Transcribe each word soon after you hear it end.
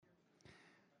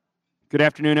Good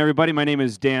afternoon, everybody. My name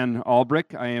is Dan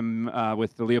Albrick. I am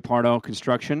with the Leopardo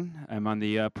Construction. I'm on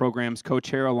the program's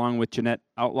co-chair along with Jeanette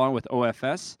Outlaw with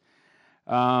OFS.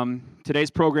 Today's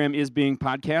program is being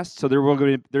podcast, so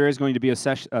there is going to be a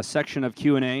section of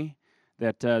Q&A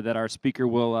that our speaker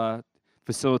will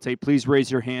facilitate. Please raise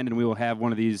your hand, and we will have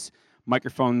one of these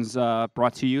microphones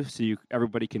brought to you so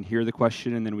everybody can hear the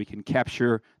question, and then we can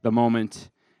capture the moment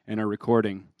in our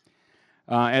recording.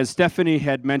 As Stephanie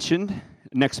had mentioned,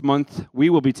 next month we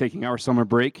will be taking our summer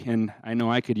break, and I know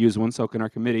I could use one, so can our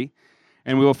committee.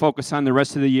 And we will focus on the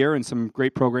rest of the year and some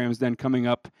great programs then coming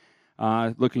up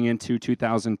looking into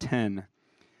 2010.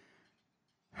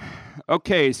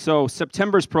 Okay, so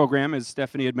September's program, as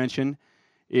Stephanie had mentioned,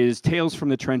 is Tales from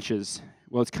the Trenches.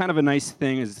 Well, it's kind of a nice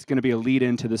thing, as it's going to be a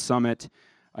lead-in to the summit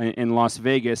in Las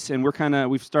Vegas, and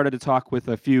we've started to talk with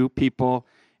a few people.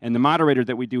 And the moderator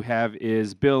that we do have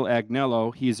is Bill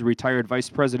Agnello. He's a retired vice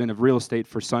president of real estate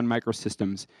for Sun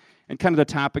Microsystems. And kind of the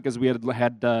topic, as we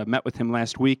had met with him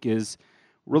last week, is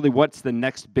really what's the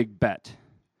next big bet?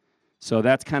 So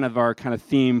that's kind of our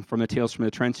theme from the Tales from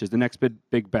the Trenches, the next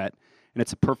big bet. And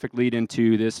it's a perfect lead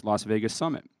into this Las Vegas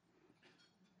summit.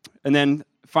 And then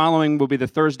following will be the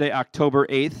Thursday, October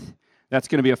 8th. That's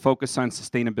going to be a focus on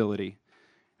sustainability.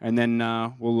 And then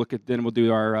we'll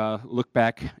do our look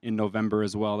back in November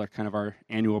as well. That's kind of our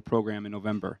annual program in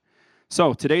November.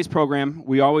 So today's program,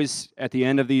 we always, at the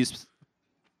end of these,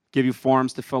 give you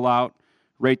forms to fill out,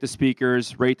 rate the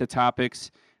speakers, rate the topics,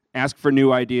 ask for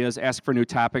new ideas, ask for new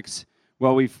topics.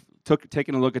 Well, we've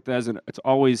taken a look at this, and it's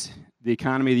always the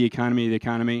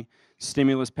economy,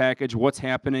 stimulus package, what's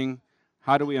happening,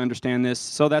 how do we understand this?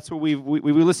 So that's what we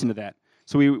listen to that.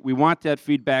 So we want that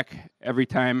feedback every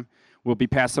time. We'll be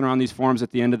passing around these forms at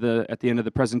the end of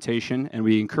the presentation, and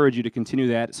we encourage you to continue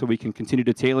that so we can continue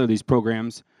to tailor these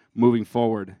programs moving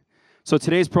forward. So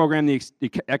today's program, the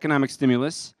economic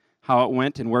stimulus, how it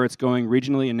went and where it's going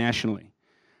regionally and nationally.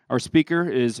 Our speaker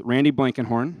is Randy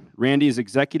Blankenhorn. Randy is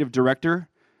Executive Director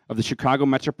of the Chicago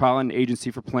Metropolitan Agency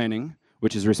for Planning,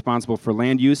 which is responsible for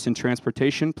land use and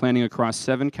transportation planning across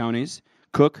 7 counties: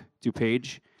 Cook,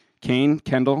 DuPage, Kane,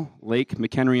 Kendall, Lake,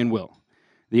 McHenry, and Will.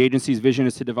 The agency's vision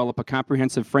is to develop a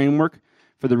comprehensive framework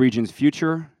for the region's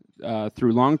future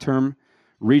through long-term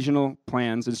regional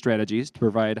plans and strategies to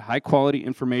provide high-quality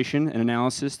information and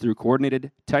analysis through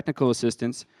coordinated technical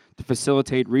assistance to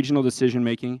facilitate regional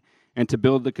decision-making and to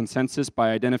build the consensus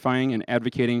by identifying and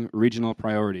advocating regional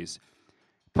priorities.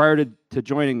 Prior to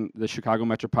joining the Chicago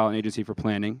Metropolitan Agency for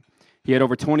Planning, he had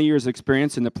over 20 years'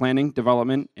 experience in the planning,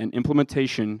 development, and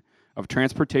implementation of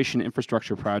transportation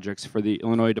infrastructure projects for the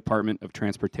Illinois Department of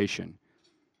Transportation.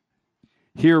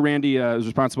 Here, Randy is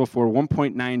responsible for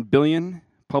 $1.9 billion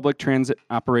public transit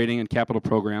operating and capital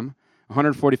program,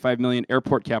 $145 million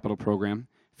airport capital program,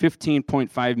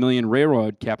 $15.5 million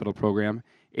railroad capital program,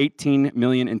 $18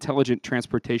 million intelligent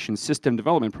transportation system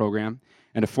development program,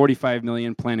 and a $45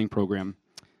 million planning program.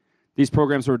 These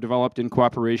programs were developed in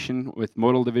cooperation with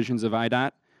modal divisions of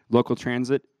IDOT, local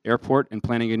transit, airport, and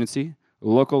planning agency,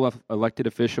 local elected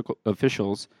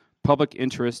officials, public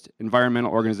interest,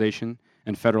 environmental organization,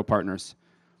 and federal partners.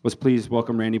 Let's please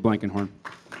welcome Randy Blankenhorn.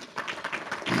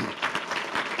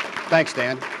 Thanks,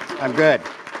 Dan. I'm good.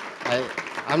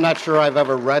 I'm not sure I've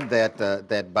ever read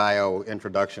that bio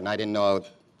introduction. I didn't know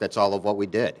that's all of what we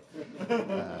did.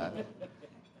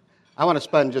 I want to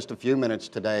spend just a few minutes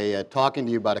today talking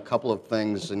to you about a couple of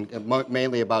things, and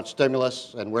mainly about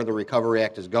stimulus and where the Recovery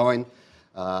Act is going.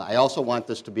 I also want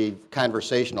this to be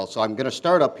conversational, so I'm going to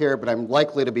start up here, but I'm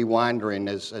likely to be wandering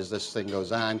as this thing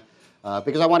goes on,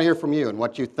 because I want to hear from you and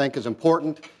what you think is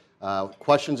important,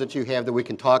 questions that you have that we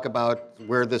can talk about,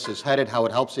 where this is headed, how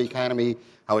it helps the economy,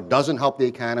 how it doesn't help the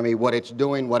economy, what it's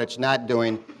doing, what it's not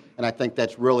doing, and I think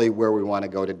that's really where we want to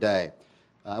go today.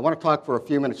 I want to talk for a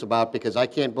few minutes about, because I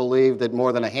can't believe that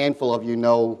more than a handful of you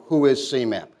know who is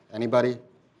CMAP. Anybody?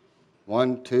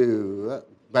 1, 2...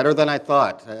 Better than I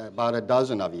thought, about a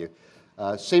dozen of you.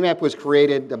 CMAP was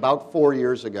created about 4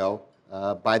 years ago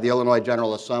by the Illinois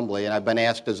General Assembly, and I've been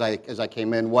asked as I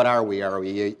came in, what are we? Are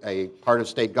we a part of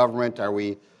state government? Are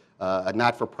we a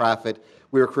not-for-profit?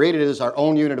 We were created as our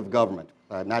own unit of government.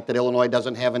 Not that Illinois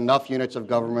doesn't have enough units of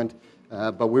government,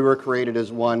 but we were created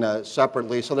as one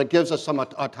separately, so that gives us some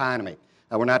autonomy.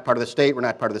 We're not part of the state, we're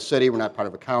not part of the city, we're not part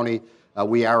of a county.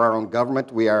 We are our own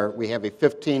government. We have a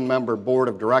 15-member board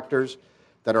of directors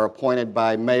that are appointed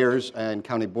by mayors and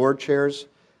county board chairs.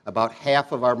 About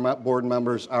half of our board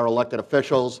members are elected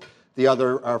officials. The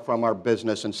other are from our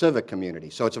business and civic community.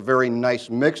 So it's a very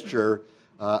nice mixture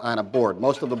on a board.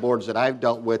 Most of the boards that I've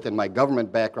dealt with in my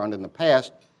government background in the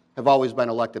past have always been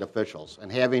elected officials.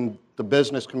 And having the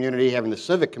business community, having the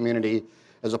civic community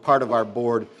as a part of our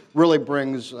board really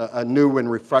brings a new and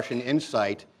refreshing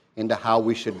insight into how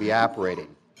we should be operating.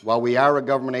 While we are a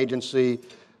government agency,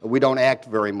 we don't act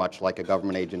very much like a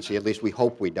government agency, at least we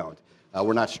hope we don't.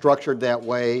 We're not structured that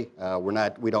way.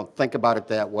 We don't think about it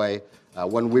that way.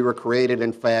 When we were created,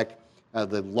 in fact,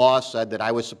 the law said that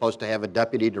I was supposed to have a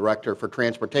deputy director for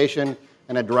transportation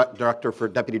and a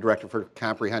deputy director for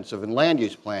comprehensive and land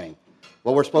use planning.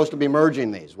 Well, we're supposed to be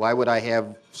merging these. Why would I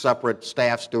have separate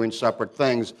staffs doing separate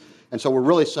things? And so we're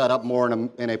really set up more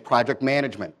in a project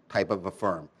management type of a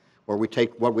firm, where we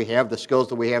take what we have, the skills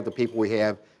that we have, the people we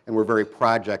have, and we're very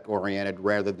project-oriented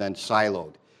rather than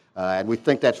siloed. And we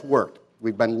think that's worked.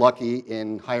 We've been lucky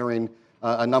in hiring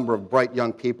a number of bright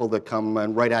young people that come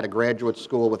right out of graduate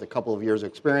school with a couple of years'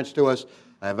 experience to us,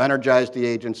 have energized the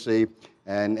agency,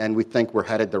 and we think we're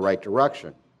headed the right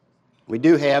direction. We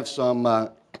do have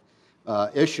some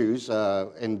issues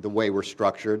in the way we're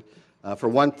structured. For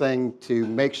one thing, to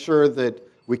make sure that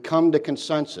we come to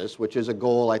consensus, which is a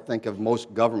goal, I think, of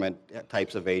most government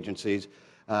types of agencies.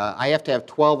 I have to have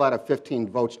 12 out of 15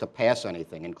 votes to pass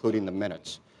anything, including the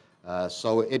minutes.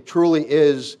 So it truly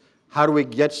is, how do we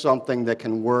get something that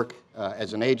can work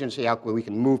as an agency, how we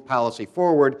can move policy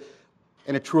forward,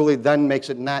 and it truly then makes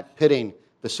it not pitting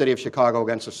the city of Chicago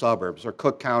against the suburbs or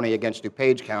Cook County against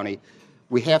DuPage County.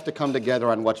 We have to come together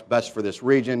on what's best for this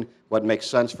region, what makes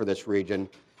sense for this region,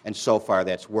 and so far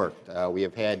that's worked. We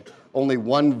have had only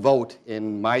one vote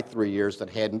in my 3 years that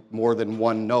had more than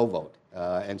one no vote.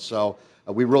 And so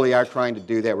we really are trying to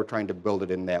do that. We're trying to build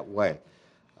it in that way.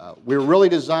 We're really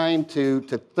designed to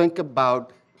think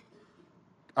about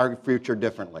our future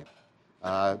differently.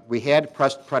 We had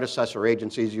predecessor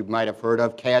agencies you might have heard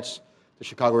of. CATS, the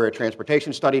Chicago Area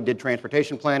Transportation Study, did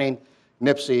transportation planning.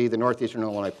 NIPSI, the Northeastern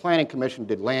Illinois Planning Commission,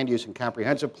 did land use and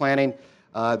comprehensive planning.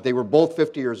 They were both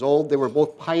 50 years old. They were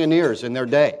both pioneers in their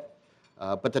day.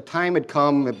 But the time had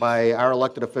come by our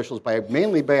elected officials,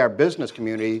 mainly by our business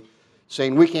community,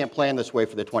 saying we can't plan this way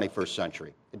for the 21st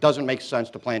century. It doesn't make sense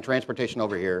to plan transportation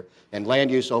over here and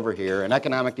land use over here and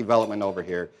economic development over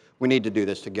here. We need to do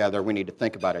this together. We need to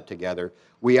think about it together.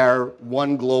 We are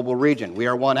one global region. We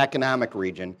are one economic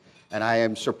region. And I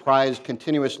am surprised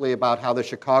continuously about how the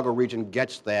Chicago region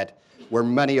gets that where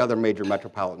many other major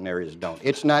metropolitan areas don't.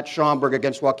 It's not Schaumburg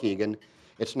against Waukegan.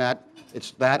 It's not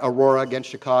Aurora against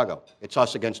Chicago. It's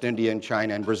us against India and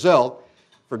China and Brazil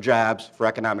for jobs, for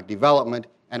economic development,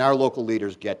 and our local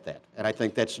leaders get that. And I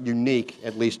think that's unique,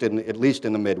 at least in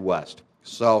the Midwest.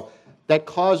 So that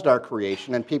caused our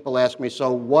creation, and people ask me,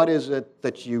 so what is it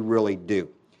that you really do?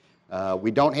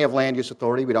 We don't have land use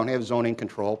authority. We don't have zoning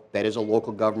control. That is a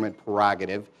local government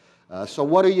prerogative. So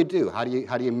what do? How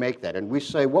do you make that? And we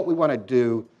say what we want to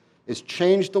do is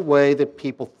change the way that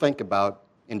people think about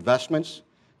investments,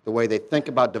 the way they think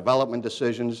about development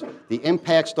decisions, the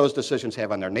impacts those decisions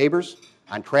have on their neighbors,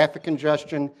 on traffic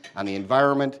congestion, on the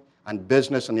environment, on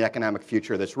business and the economic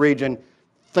future of this region.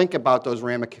 Think about those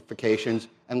ramifications,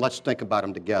 and let's think about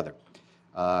them together.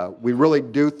 We really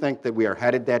do think that we are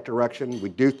headed that direction. We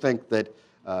do think that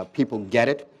people get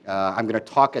it. I'm going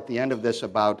to talk at the end of this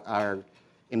about our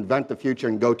Invent the Future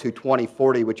and Go to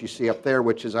 2040, which you see up there,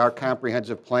 which is our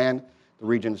comprehensive plan, the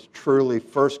region's truly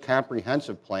first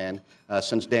comprehensive plan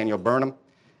since Daniel Burnham.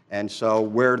 And so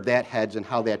where that heads and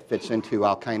how that fits into,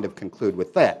 I'll kind of conclude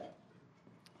with that.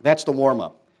 That's the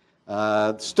warm-up.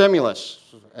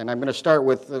 Stimulus, and I'm going to start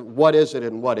with what is it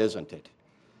and what isn't it.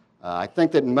 I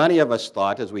think that many of us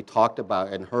thought, as we talked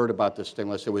about and heard about the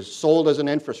stimulus, it was sold as an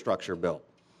infrastructure bill.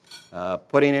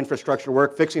 Putting infrastructure to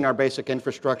work, fixing our basic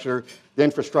infrastructure, the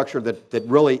infrastructure that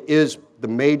really is the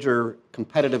major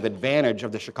competitive advantage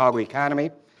of the Chicago economy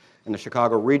and the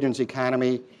Chicago region's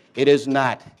economy. It is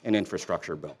not an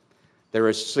infrastructure bill. There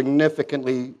is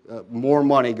significantly more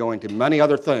money going to many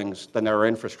other things than our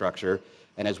infrastructure.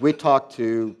 And as we talk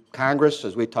to Congress,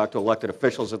 as we talk to elected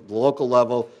officials at the local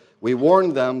level, we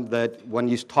warned them that when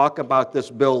you talk about this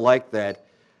bill like that,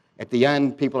 at the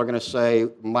end, people are going to say,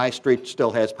 my street still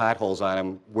has potholes on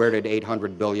them. Where did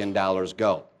 $800 billion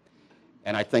go?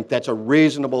 And I think that's a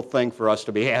reasonable thing for us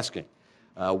to be asking.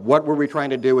 What were we trying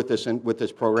to do with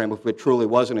this program if it truly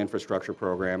was an infrastructure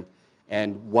program,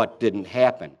 and what didn't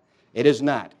happen? It is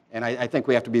not, and I think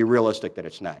we have to be realistic that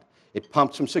it's not. It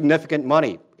pumped some significant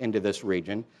money into this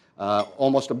region,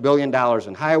 almost $1 billion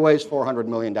in highways, $400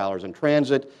 million in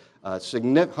transit,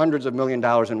 hundreds of million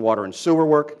dollars in water and sewer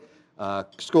work,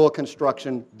 school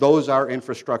construction. Those are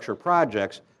infrastructure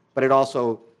projects, but it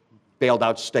also bailed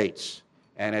out states,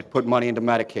 and it put money into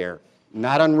Medicare.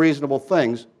 Not unreasonable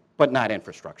things, but not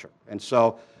infrastructure. And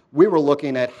so we were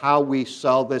looking at how we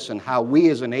sell this and how we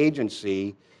as an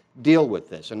agency deal with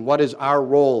this, and what is our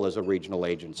role as a regional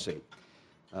agency.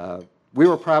 We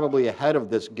were probably ahead of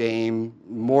this game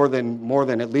more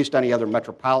than at least any other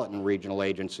metropolitan regional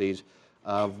agencies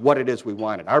of what it is we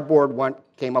wanted. Our board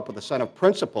came up with a set of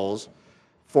principles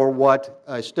for what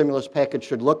a stimulus package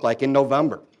should look like in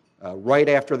November, right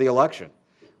after the election.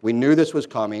 We knew this was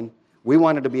coming. We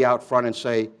wanted to be out front and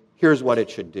say, here's what it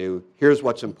should do, here's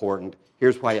what's important,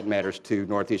 here's why it matters to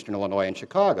Northeastern Illinois and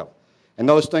Chicago. And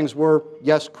those things were,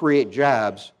 yes, create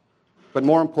jobs, but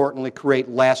more importantly, create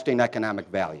lasting economic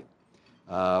value.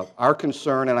 Our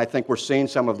concern, and I think we're seeing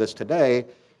some of this today,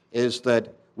 is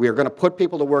that we are going to put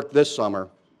people to work this summer,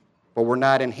 but we're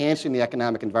not enhancing the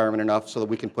economic environment enough so that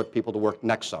we can put people to work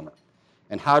next summer.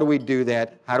 And how do we do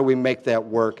that? How do we make that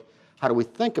work? How do we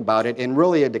think about it? And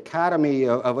really a dichotomy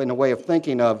in a way of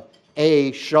thinking of,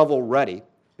 A, shovel ready,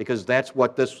 because that's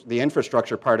what the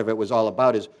infrastructure part of it was all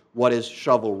about, is what is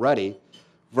shovel ready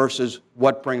versus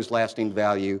what brings lasting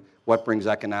value, what brings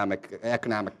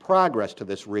economic progress to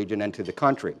this region and to the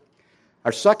country.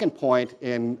 Our second point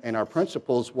in our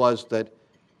principles was that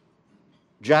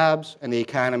jobs and the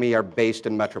economy are based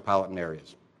in metropolitan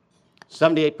areas.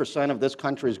 78% of this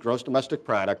country's gross domestic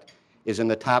product is in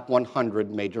the top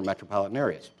 100 major metropolitan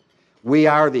areas. We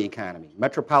are the economy.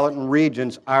 Metropolitan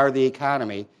regions are the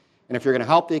economy, and if you're going to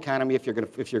help the economy, if you're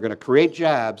going to create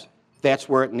jobs, that's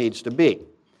where it needs to be.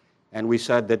 And we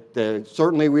said that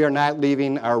certainly we are not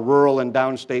leaving our rural and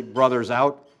downstate brothers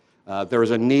out. There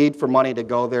is a need for money to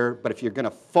go there, but if you're going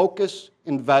to focus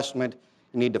investment,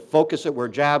 you need to focus it where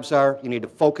jobs are, you need to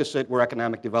focus it where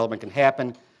economic development can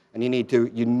happen, and you need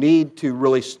to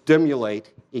really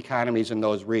stimulate economies in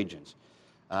those regions.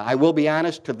 I will be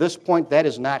honest, to this point, that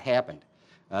has not happened.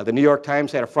 The New York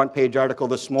Times had a front page article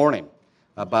this morning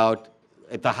about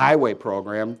the highway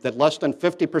program, that less than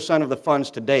 50% of the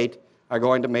funds to date are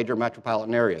going to major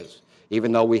metropolitan areas,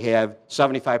 even though we have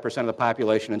 75% of the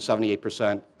population and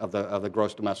 78% of the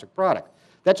gross domestic product.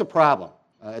 That's a problem.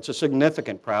 It's a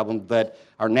significant problem that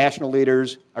our national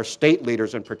leaders, our state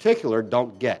leaders in particular,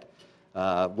 don't get.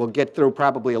 We'll get through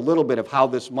probably a little bit of how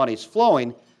this money's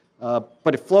flowing,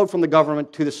 but it flowed from the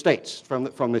government to the states,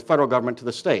 from the federal government to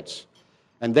the states.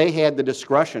 And they had the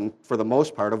discretion, for the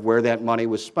most part, of where that money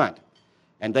was spent.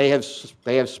 And they have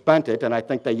spent it, and I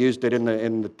think they used it in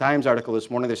the Times article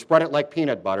this morning. They spread it like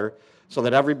peanut butter so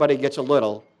that everybody gets a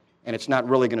little, and it's not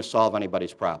really going to solve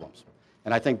anybody's problems.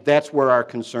 And I think that's where our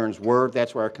concerns were.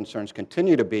 That's where our concerns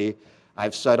continue to be.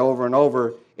 I've said over and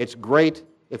over, it's great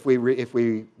if we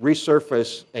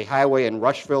resurface a highway in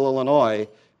Rushville, Illinois,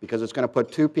 because it's going to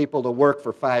put 2 people to work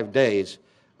for 5 days.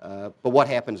 But what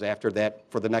happens after that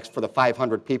for the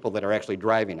 500 people that are actually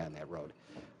driving on that road?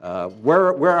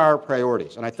 Where are our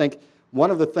priorities? And I think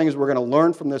one of the things we're going to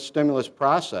learn from this stimulus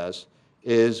process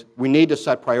is we need to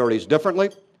set priorities differently.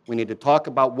 We need to talk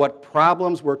about what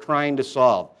problems we're trying to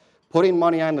solve. Putting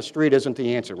money on the street isn't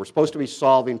the answer. We're supposed to be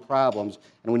solving problems,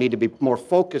 and we need to be more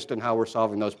focused in how we're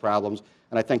solving those problems,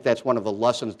 and I think that's one of the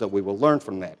lessons that we will learn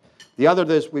from that. The other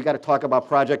is we've got to talk about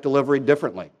project delivery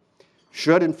differently.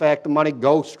 Should, in fact, the money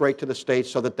go straight to the states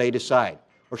so that they decide?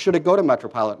 Or should it go to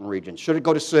metropolitan regions? Should it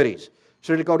go to cities?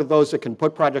 Should it go to those that can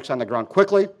put projects on the ground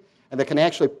quickly and that can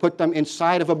actually put them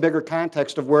inside of a bigger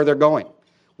context of where they're going?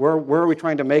 Where are we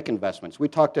trying to make investments? We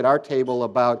talked at our table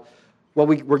about, well,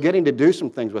 we're getting to do some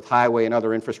things with highway and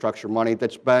other infrastructure money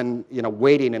that's been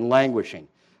waiting and languishing.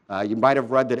 You might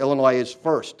have read that Illinois is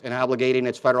first in obligating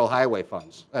its federal highway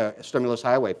funds, stimulus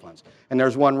highway funds. And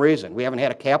there's one reason. We haven't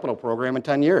had a capital program in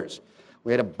 10 years.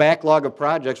 We had a backlog of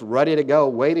projects ready to go,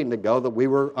 waiting to go, that we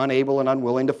were unable and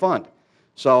unwilling to fund.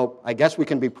 So I guess we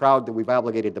can be proud that we've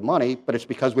obligated the money, but it's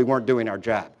because we weren't doing our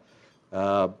job.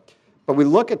 But we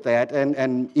look at that,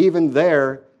 and even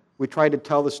there, we tried to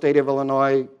tell the state of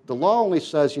Illinois, the law only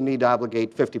says you need to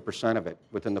obligate 50% of it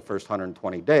within the first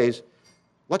 120 days.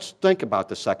 Let's think about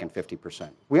the second 50%.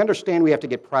 We understand we have to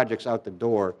get projects out the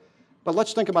door, but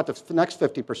let's think about the next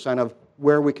 50% of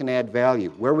where we can add value,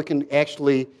 where we can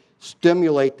actually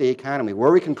stimulate the economy,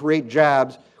 where we can create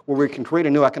jobs, where we can create a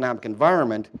new economic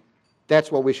environment.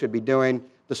 That's what we should be doing.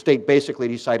 The state basically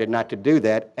decided not to do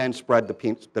that and spread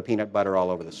the peanut butter all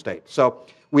over the state. So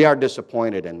we are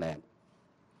disappointed in that.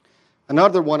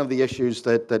 Another one of the issues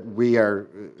that we are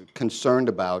concerned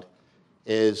about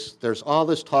is there's all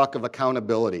this talk of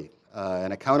accountability.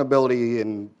 And accountability,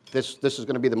 and this is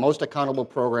going to be the most accountable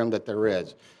program that there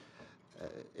is.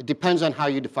 It depends on how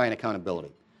you define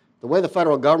accountability. The way the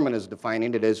federal government is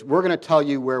defining it is, we're going to tell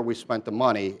you where we spent the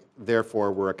money,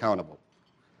 therefore we're accountable.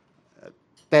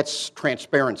 That's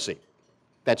transparency.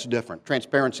 That's different.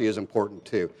 Transparency is important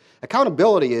too.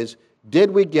 Accountability is,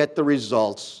 did we get the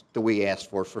results that we asked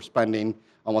for spending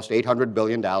almost $800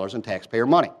 billion in taxpayer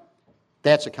money?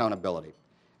 That's accountability.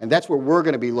 And that's where we're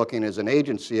going to be looking as an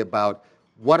agency about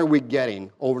what are we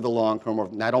getting over the long term,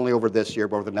 not only over this year,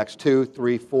 but over the next 2,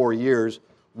 3, 4 years.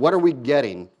 What are we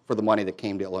getting for the money that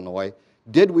came to Illinois?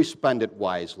 Did we spend it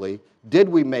wisely? Did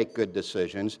we make good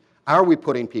decisions? Are we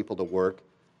putting people to work?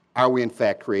 Are we, in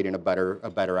fact, creating a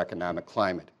better economic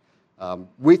climate?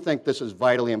 We think this is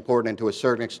vitally important, and to a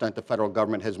certain extent, the federal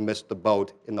government has missed the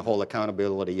boat in the whole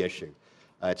accountability issue.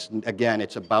 Again,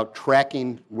 it's about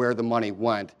tracking where the money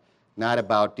went, not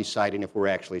about deciding if we're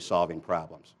actually solving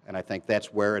problems. And I think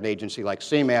that's where an agency like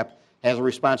CMAP has a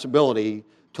responsibility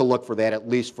to look for that, at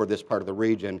least for this part of the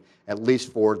region, at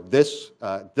least for this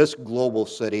global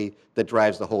city that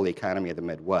drives the whole economy of the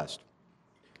Midwest.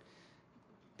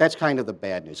 That's kind of the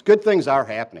bad news. Good things are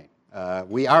happening.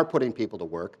 We are putting people to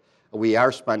work. We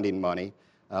are spending money.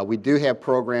 We do have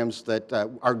programs that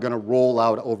are going to roll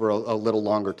out over a little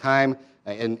longer time.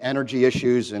 In energy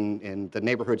issues in the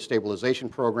neighborhood stabilization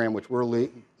program, which we're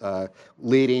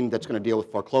leading, that's going to deal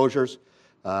with foreclosures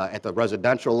at the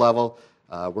residential level.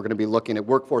 We're going to be looking at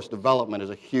workforce development as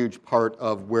a huge part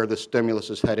of where the stimulus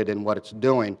is headed and what it's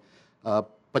doing.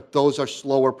 But those are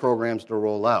slower programs to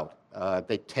roll out.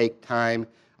 They take time.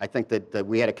 I think that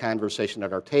we had a conversation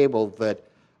at our table that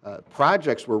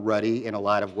projects were ready in a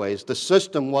lot of ways. The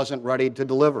system wasn't ready to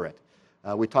deliver it.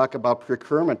 We talk about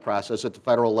procurement process at the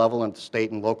federal level and the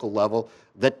state and local level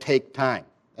that take time.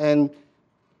 And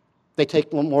they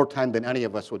take more time than any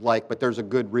of us would like, but there's a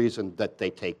good reason that they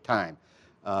take time.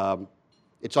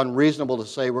 It's unreasonable to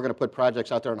say we're going to put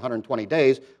projects out there in 120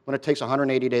 days when it takes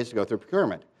 180 days to go through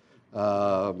procurement.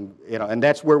 And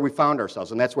that's where we found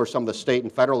ourselves, and that's where some of the state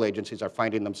and federal agencies are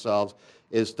finding themselves,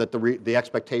 is that the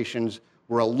expectations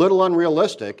were a little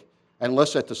unrealistic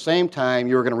unless at the same time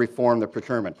you were going to reform the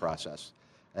procurement process.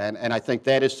 And I think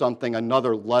that is something,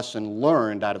 another lesson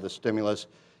learned out of the stimulus,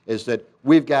 is that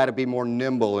we've got to be more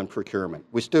nimble in procurement.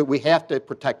 We have to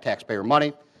protect taxpayer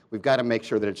money. We've got to make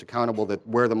sure that it's accountable, that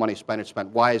where the money's spent, it's spent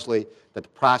wisely, that the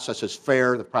process is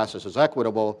fair, the process is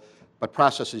equitable, but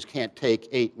processes can't take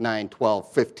 8, 9,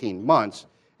 12, 15 months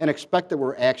and expect that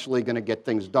we're actually going to get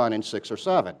things done in 6 or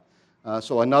 7.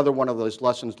 So another one of those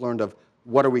lessons learned of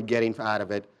what are we getting out of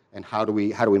it, and how do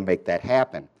we make that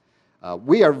happen?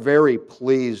 We are very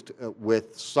pleased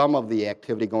with some of the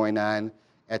activity going on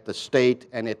at the state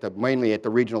and mainly at the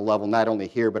regional level, not only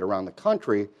here but around the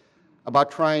country,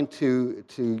 about trying to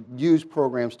use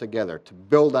programs together, to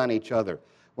build on each other.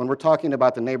 When we're talking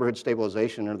about the neighborhood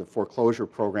stabilization or the foreclosure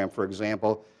program, for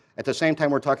example, at the same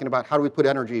time we're talking about how do we put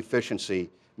energy efficiency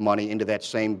money into that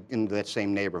same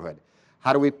neighborhood?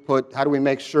 How do we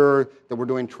make sure that we're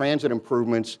doing transit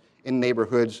improvements in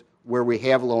neighborhoods where we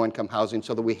have low-income housing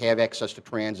so that we have access to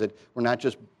transit? We're not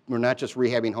just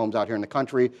rehabbing homes out here in the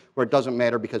country where it doesn't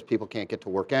matter because people can't get to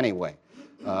work anyway.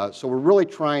 So we're really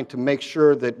trying to make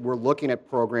sure that we're looking at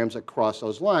programs that cross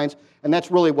those lines, and that's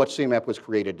really what CMAP was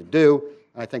created to do.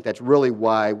 And I think that's really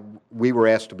why we were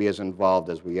asked to be as involved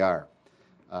as we are.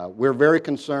 We're very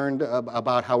concerned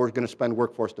about how we're going to spend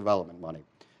workforce development money.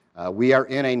 We are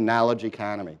in a knowledge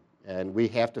economy, and we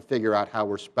have to figure out how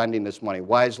we're spending this money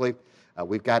wisely.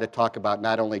 We've got to talk about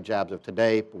not only jobs of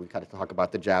today, but we've got to talk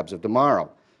about the jobs of tomorrow.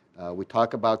 We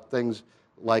talk about things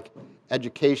like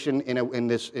education in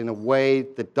a way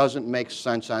that doesn't make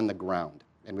sense on the ground.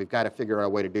 And we've got to figure out a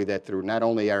way to do that through not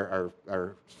only our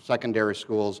secondary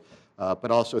schools,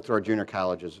 but also through our junior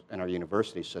colleges and our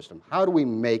university system. How do we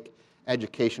make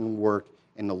education work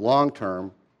in the long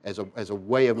term as a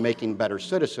way of making better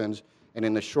citizens, and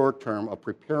in the short term of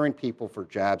preparing people for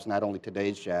jobs, not only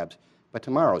today's jobs, but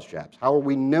tomorrow's jobs? How are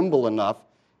we nimble enough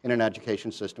in an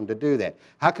education system to do that?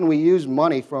 How can we use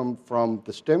money from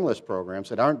the stimulus programs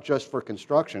that aren't just for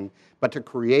construction, but to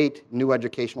create new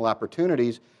educational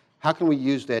opportunities? How can we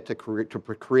use that to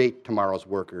create tomorrow's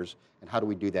workers, and how do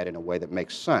we do that in a way that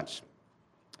makes sense?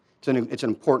 It's an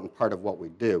important part of what we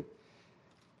do.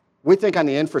 We think on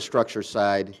the infrastructure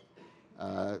side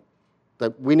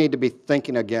that we need to be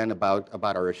thinking again about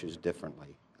our issues differently.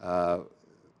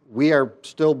 We are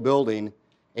still building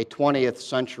a 20th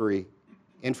century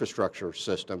infrastructure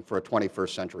system for a 21st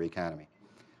century economy.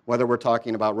 Whether we're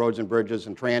talking about roads and bridges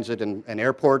and transit and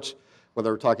airports,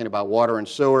 whether we're talking about water and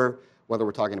sewer, whether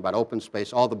we're talking about open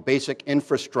space, all the basic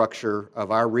infrastructure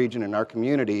of our region and our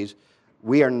communities,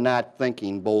 we are not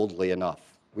thinking boldly enough.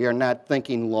 We are not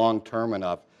thinking long-term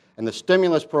enough. And the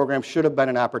stimulus program should have been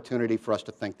an opportunity for us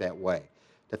to think that way,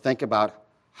 to think about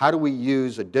how do we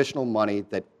use additional money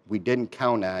that we didn't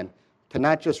count on to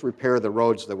not just repair the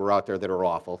roads that were out there that are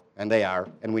awful, and they are,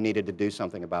 and we needed to do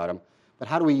something about them, but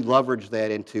how do we leverage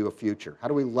that into a future? How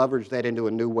do we leverage that into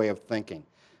a new way of thinking?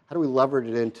 How do we leverage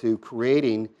it into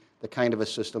creating the kind of a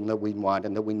system that we want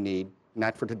and that we need,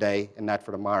 not for today and not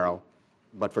for tomorrow,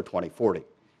 but for 2040?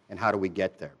 And how do we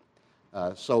get there?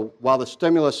 So while the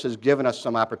stimulus has given us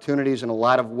some opportunities, in a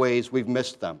lot of ways we've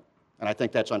missed them, and I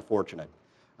think that's unfortunate.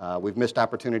 We've missed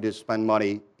opportunities to spend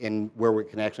money in where we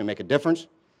can actually make a difference.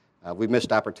 We've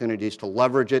missed opportunities to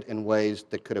leverage it in ways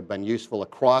that could have been useful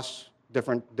across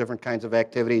different kinds of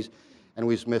activities, and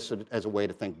we've missed it as a way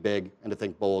to think big and to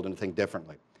think bold and to think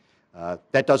differently.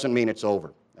 That doesn't mean it's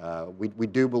over. We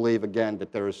do believe, again,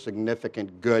 that there is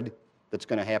significant good that's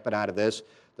going to happen out of this.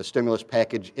 The stimulus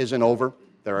package isn't over.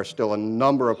 There are still a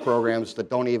number of programs that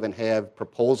don't even have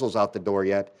proposals out the door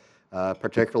yet,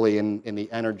 particularly in the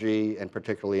energy and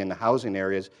particularly in the housing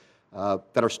areas,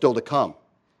 that are still to come.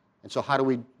 And so how do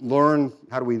we learn,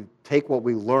 how do we take what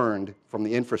we learned from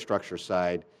the infrastructure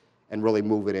side and really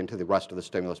move it into the rest of the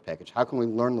stimulus package? How can we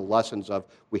learn the lessons of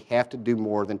we have to do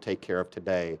more than take care of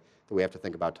today, that we have to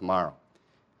think about tomorrow?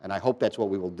 And I hope that's what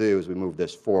we will do as we move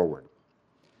this forward.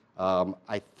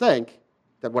 I think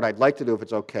that what I'd like to do, if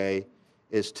it's okay,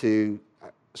 is to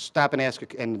stop and ask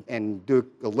and do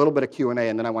a little bit of Q&A,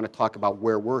 and then I want to talk about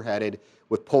where we're headed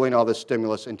with pulling all this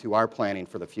stimulus into our planning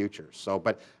for the future. So,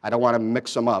 but I don't want to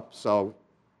mix them up. So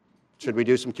should we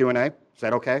do some Q&A? Is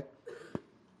that okay?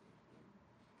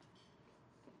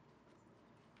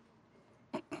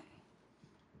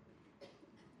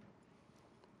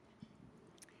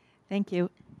 Thank you.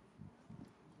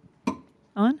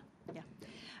 On?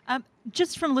 Yeah.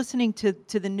 Just from listening to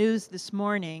the news this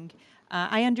morning,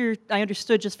 I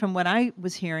understood just from what I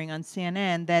was hearing on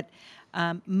CNN that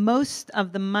most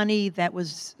of the money that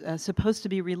was supposed to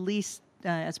be released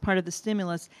as part of the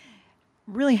stimulus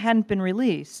really hadn't been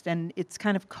released, and it's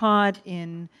kind of caught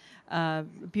in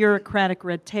bureaucratic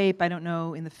red tape, I don't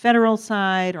know, in the federal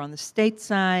side or on the state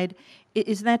side.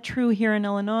 Is that true here in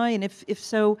Illinois? And if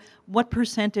so, what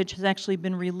percentage has actually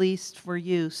been released for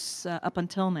use up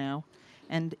until now?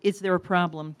 And is there a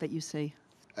problem that you see?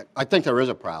 I think there is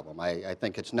a problem. I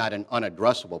think it's not an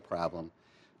unaddressable problem.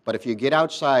 But if you get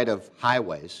outside of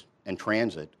highways and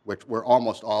transit, where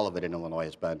almost all of it in Illinois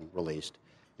has been released,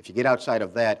 if you get outside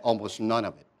of that, almost none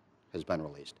of it has been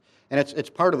released. And it's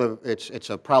part of the, it's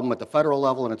a problem at the federal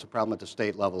level and it's a problem at the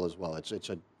state level as well.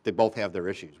 They both have their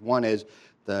issues. One is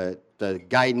the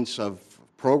guidance of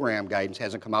program guidance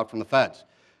hasn't come out from the feds.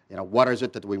 You know, what is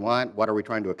it that we want? What are we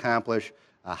trying to accomplish?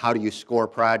 How do you score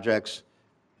projects?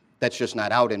 That's just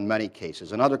not out in many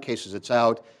cases. In other cases, it's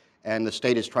out, and the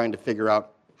state is trying to figure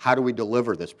out how do we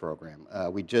deliver this program.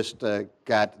 We just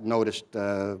got noticed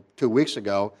 2 weeks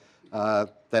ago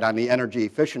that on the energy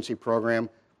efficiency program,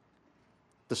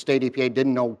 the state EPA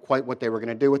didn't know quite what they were going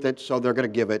to do with it, so they're going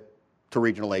to give it to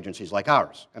regional agencies like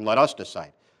ours and let us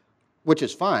decide, which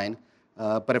is fine.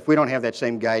 But if we don't have that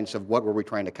same guidance of what were we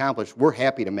trying to accomplish, we're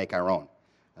happy to make our own.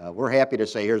 We're happy to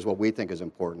say, here's what we think is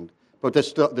important. But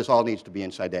this all needs to be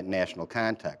inside that national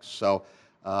context. So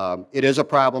it is a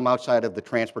problem outside of the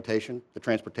transportation. The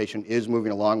transportation is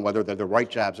moving along. Whether they're the right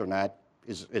jobs or not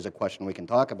is a question we can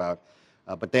talk about.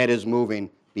 But that is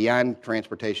moving. Beyond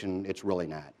transportation, it's really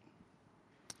not.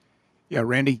 Yeah,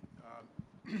 Randy,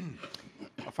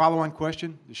 a follow-on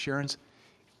question to Sharon's.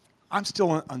 I'm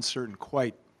still uncertain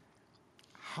quite.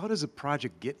 How does a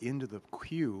project get into the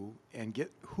queue and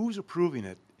who's approving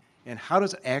it? And how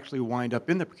does it actually wind up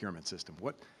in the procurement system?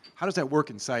 How does that work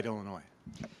inside Illinois?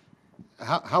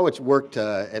 How it's worked,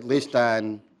 at least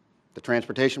on the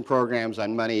transportation programs,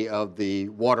 on many of the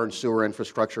water and sewer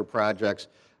infrastructure projects,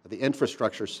 the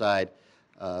infrastructure side,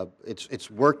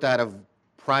 it's worked out of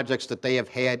projects that they have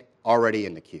had already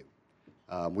in the queue.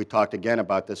 We talked again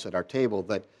about this at our table,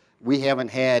 that we haven't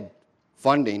had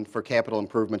funding for capital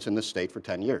improvements in the state for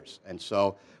 10 years. And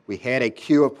so we had a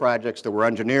queue of projects that were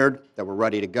engineered, that were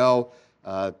ready to go,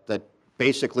 that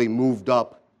basically moved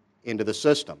up into the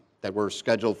system, that were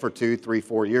scheduled for 2, 3,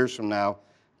 4 years from now,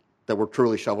 that were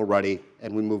truly shovel ready,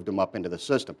 and we moved them up into the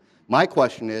system. My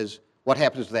question is, what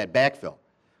happens to that backfill?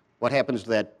 What happens to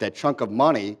that chunk of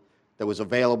money that was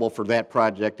available for that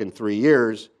project in 3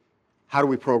 years? How do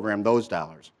we program those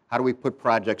dollars? How do we put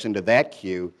projects into that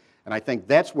queue? And I think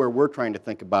that's where we're trying to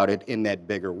think about it in that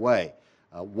bigger way.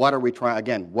 What are we trying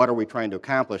to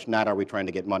accomplish, not are we trying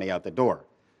to get money out the door?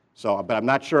 So, but I'm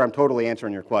not sure I'm totally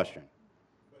answering your question.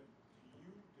 But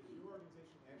does your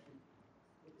organization actually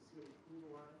put the seal of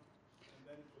approval on it and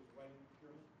then it goes right into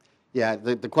procurement? Yeah,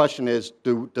 the question is,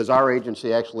 does our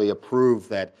agency actually approve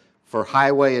that for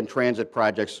highway and transit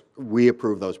projects, we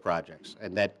approve those projects,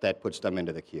 and that puts them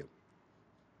into the queue.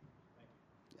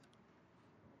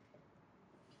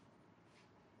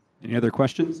 Any other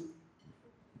questions?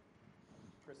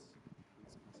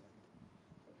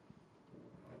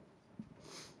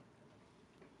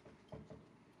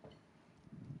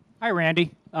 Hi,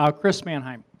 Randy. Chris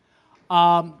Manheim.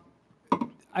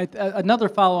 Another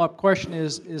follow-up question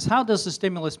is how does the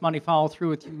stimulus money follow through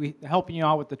with you, helping you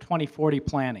out with the 2040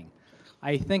 planning?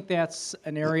 I think that's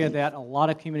an area that a lot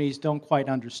of communities don't quite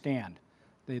understand,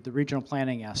 the regional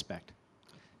planning aspect.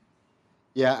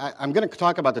 Yeah, I'm going to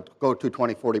talk about the Go to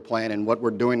 2040 plan and what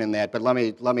we're doing in that, but let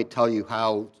me tell you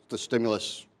how the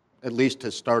stimulus at least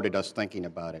has started us thinking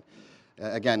about it.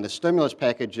 Again, the stimulus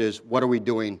package is what are we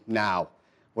doing now?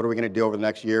 What are we going to do over the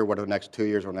next year? What are the next 2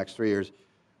 years or the next 3 years?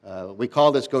 We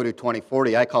call this Go to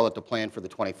 2040. I call it the plan for the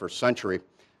 21st century.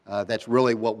 That's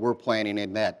really what we're planning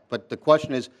in that. But the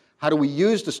question is, how do we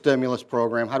use the stimulus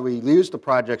program? How do we use the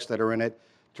projects that are in it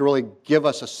to really give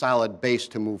us a solid base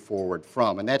to move forward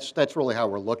from? And that's really how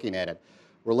we're looking at it.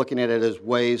 We're looking at it as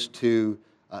ways to,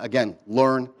 again,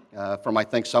 learn from, I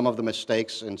think, some of the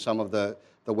mistakes and some of the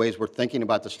ways we're thinking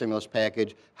about the stimulus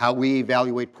package, how we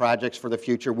evaluate projects for the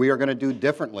future. We are going to do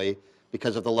differently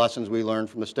because of the lessons we learned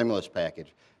from the stimulus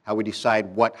package, how we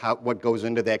decide what goes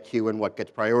into that queue and what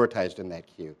gets prioritized in that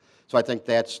queue. So I think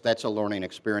that's a learning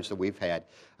experience that we've had.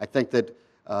 I think that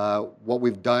what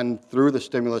we've done through the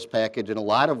stimulus package in a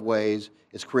lot of ways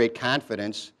is create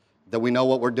confidence that we know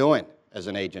what we're doing as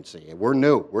an agency. We're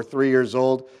new. We're 3 years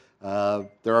old.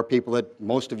 There are people that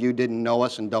most of you didn't know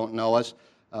us and don't know us.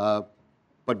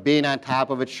 But being on top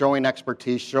of it, showing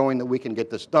expertise, showing that we can get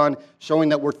this done, showing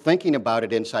that we're thinking about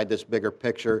it inside this bigger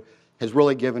picture has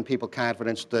really given people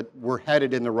confidence that we're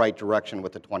headed in the right direction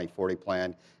with the 2040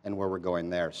 plan and where we're going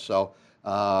there. So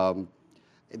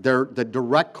the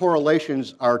direct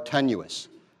correlations are tenuous,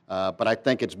 but I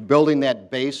think it's building that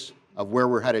base of where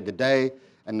we're headed today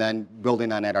and then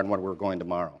building on that on where we're going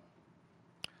tomorrow.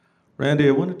 Randy,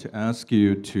 I wanted to ask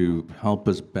you to help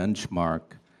us benchmark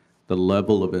the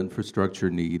level of infrastructure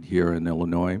need here in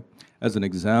Illinois. As an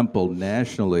example,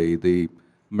 nationally, the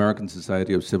American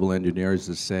Society of Civil Engineers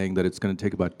is saying that it's going to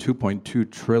take about $2.2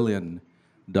 trillion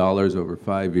over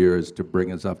 5 years to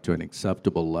bring us up to an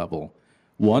acceptable level.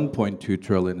 $1.2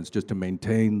 trillion is just to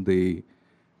maintain the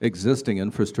existing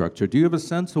infrastructure. Do you have a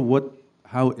sense of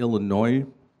how Illinois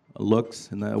looks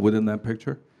within that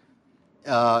picture?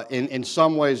 In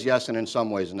some ways, yes, and in some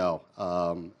ways, no.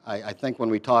 I think when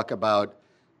we talk about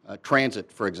transit,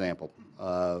 for example,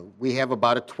 we have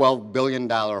about a $12 billion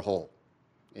hole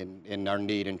in our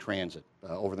need in transit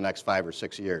over the next 5 or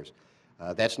 6 years.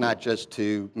 That's not just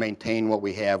to maintain what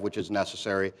we have, which is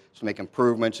necessary. It's to make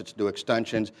improvements. It's to do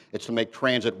extensions. It's to make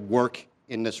transit work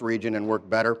in this region and work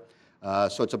better.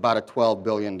 So it's about a $12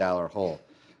 billion hole.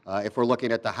 If we're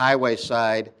looking at the highway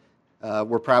side,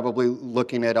 we're probably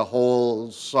looking at a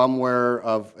hole somewhere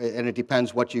and it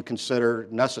depends what you consider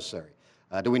necessary.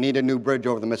 Do we need a new bridge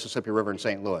over the Mississippi River in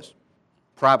St. Louis?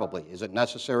 Probably. Is it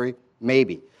necessary?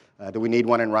 Maybe. Do we need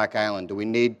one in Rock Island? Do we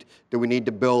need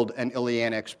to build an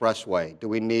Illiana Expressway? Do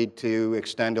we need to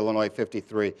extend Illinois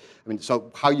 53? I mean, so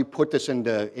how you put this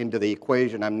into the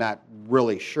equation, I'm not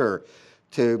really sure.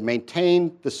 To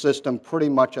maintain the system pretty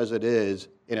much as it is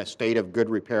in a state of good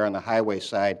repair on the highway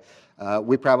side,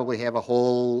 we probably have a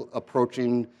hole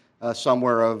approaching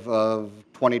somewhere of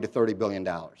 $20 to $30 billion.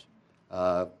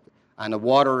 On the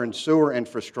water and sewer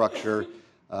infrastructure,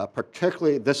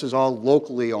 particularly, this is all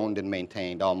locally owned and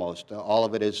maintained almost. All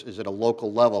of it is at a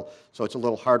local level, so it's a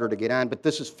little harder to get on. But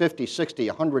this is 50, 60,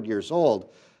 100 years old.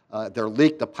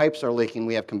 The pipes are leaking.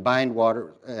 We have combined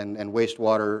water and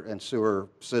wastewater and sewer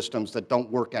systems that don't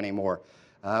work anymore.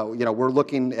 We're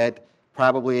looking at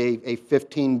probably a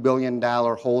 $15 billion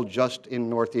hole just in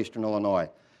northeastern Illinois.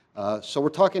 So we're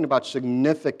talking about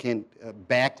significant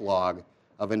backlog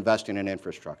of investing in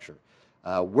infrastructure.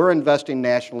 We're investing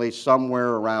nationally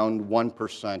somewhere around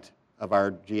 1% of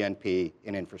our GNP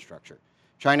in infrastructure.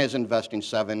 China is investing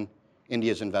 7%,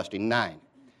 India is investing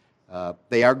 9%.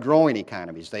 They are growing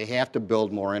economies. They have to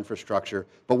build more infrastructure,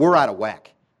 but we're out of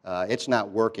whack. It's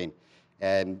not working.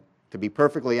 And to be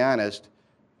perfectly honest,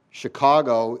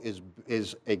 Chicago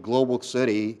is a global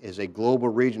city, is a global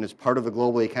region, is part of the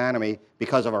global economy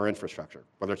because of our infrastructure,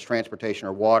 whether it's transportation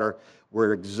or water.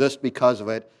 We exist because of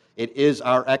it. It is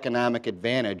our economic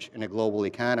advantage in a global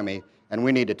economy, and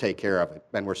we need to take care of it,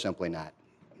 and we're simply not.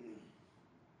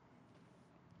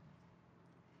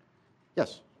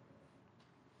 Yes?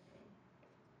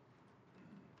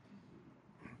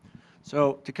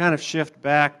 So to kind of shift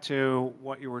back to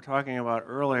what you were talking about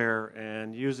earlier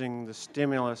and using the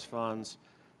stimulus funds,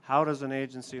 how does an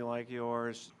agency like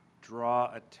yours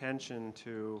draw attention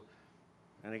to,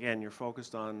 and again, you're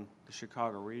focused on the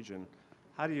Chicago region,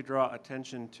 how do you draw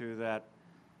attention to that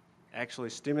actually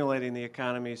stimulating the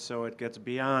economy so it gets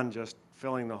beyond just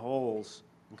filling the holes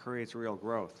and creates real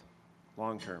growth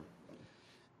long term?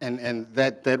 And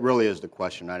that really is the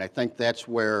question, and I think that's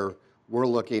where we're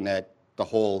looking at the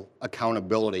whole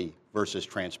accountability versus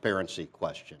transparency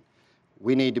question.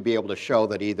 We need to be able to show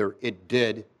that either it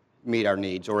did meet our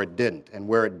needs or it didn't, and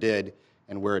where it did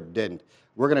and where it didn't.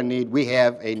 We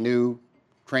have a new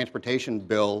transportation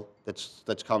bill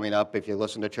that's coming up, if you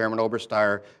listen to Chairman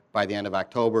Oberstar, by the end of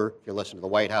October, if you listen to the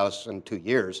White House in 2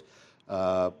 years,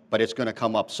 but it's going to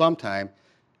come up sometime.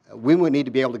 We would need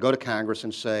to be able to go to Congress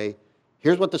and say,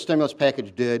 here's what the stimulus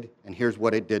package did, and here's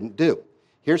what it didn't do.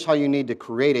 Here's how you need to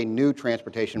create a new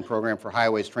transportation program for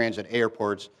highways, transit,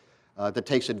 airports that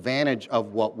takes advantage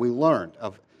of what we learned.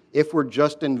 Of if we're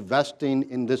just investing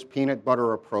in this peanut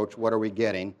butter approach, what are we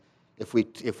getting? If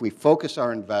we focus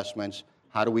our investments,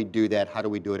 how do we do that? How do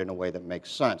we do it in a way that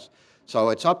makes sense? So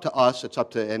it's up to us. It's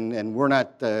up to, and we're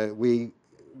not. We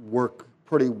work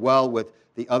pretty well with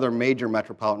the other major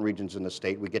metropolitan regions in the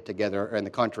state. We get together, or in the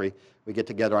country, we get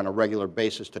together on a regular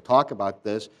basis to talk about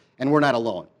this, and we're not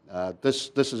alone.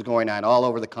 This is going on all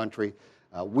over the country.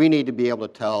 We need to be able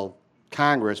to tell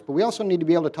Congress, but we also need to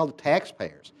be able to tell the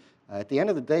taxpayers. At the end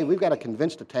of the day, we've got to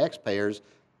convince the taxpayers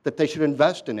that they should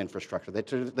invest in infrastructure.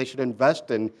 They should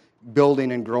invest in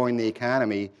building and growing the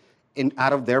economy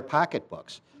out of their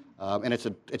pocketbooks. And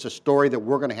it's a story that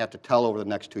we're going to have to tell over the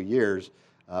next 2 years,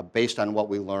 based on what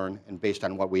we learn and based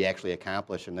on what we actually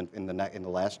accomplish in the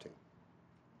last 2.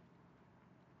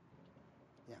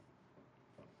 Yeah.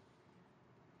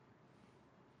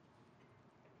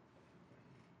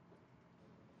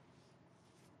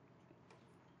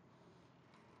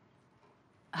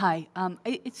 Hi.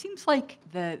 It seems like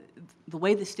the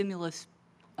way the stimulus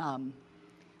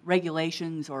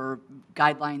regulations or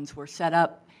guidelines were set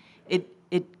up,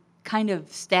 it kind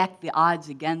of stacked the odds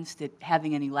against it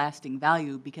having any lasting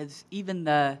value, because even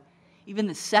the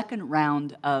second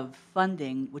round of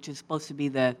funding, which is supposed to be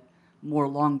the more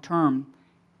long-term,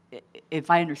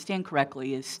 if I understand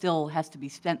correctly, still has to be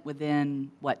spent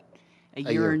within, what, a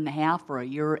year and a half or a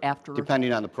year after?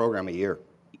 Depending on the program, a year.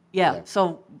 Yeah,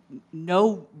 so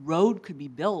no road could be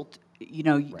built,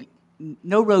 Right.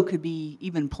 No road could be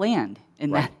even planned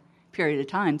in Right. that period of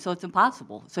time, so it's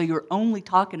impossible. So you're only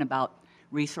talking about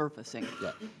resurfacing.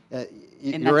 Yeah,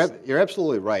 And you're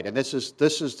absolutely right, and this is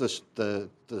the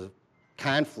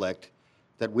conflict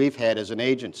that we've had as an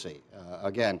agency.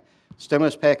 Again,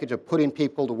 stimulus package of putting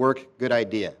people to work, good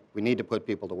idea. We need to put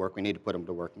people to work. We need to put them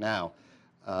to work now,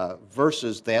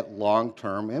 versus that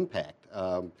long-term impact.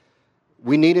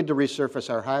 We needed to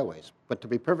resurface our highways, but to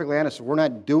be perfectly honest, we're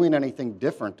not doing anything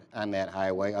different on that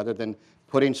highway other than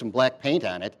putting some black paint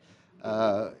on it.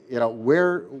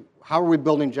 How are we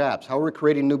building jobs? How are we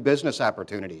creating new business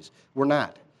opportunities? We're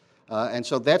not. And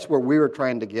so that's where we were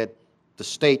trying to get the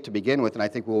state to begin with, and I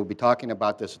think we'll be talking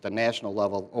about this at the national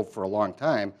level for a long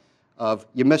time, of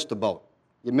you missed the boat.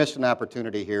 You missed an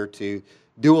opportunity here to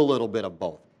do a little bit of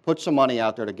both. Put some money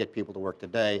out there to get people to work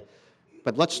today,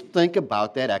 but let's think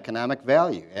about that economic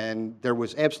value. And there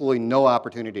was absolutely no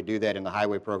opportunity to do that in the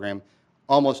highway program,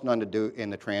 almost none to do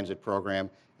in the transit program,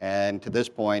 and to this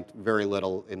point, very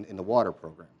little in the water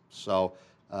program. So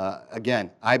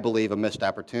again, I believe a missed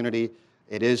opportunity.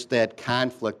 It is that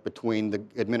conflict between the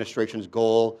administration's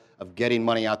goal of getting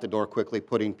money out the door quickly,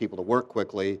 putting people to work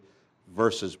quickly,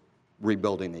 versus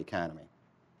rebuilding the economy.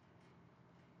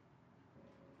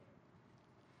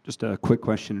 Just a quick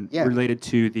question related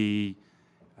to the,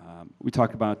 we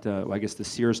talked about, I guess, the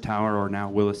Sears Tower, or now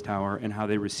Willis Tower, and how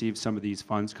they received some of these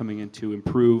funds coming in to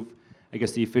improve, I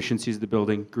guess, the efficiencies of the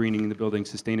building, greening the building,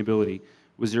 sustainability.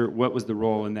 What was the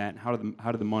role in that? How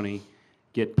did the money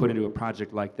get put into a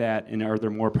project like that? And are there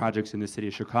more projects in the city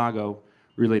of Chicago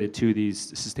related to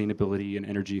these sustainability and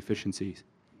energy efficiencies?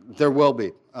 There will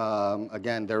be.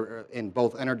 Again, there in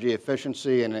both energy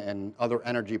efficiency and other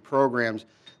energy programs,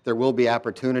 there will be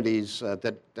opportunities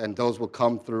and those will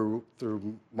come through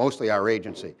mostly our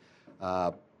agency.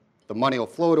 The money will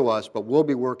flow to us, but we'll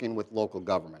be working with local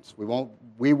governments.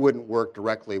 We wouldn't work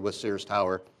directly with Sears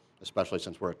Tower, especially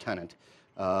since we're a tenant.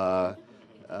 But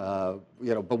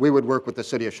we would work with the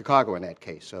city of Chicago in that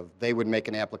case. So they would make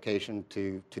an application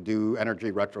to do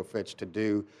energy retrofits, to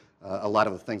do a lot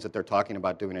of the things that they're talking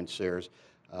about doing in Sears.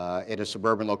 At a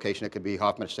suburban location, it could be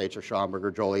Hoffman Estates or Schaumburg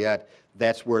or Joliet.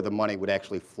 That's where the money would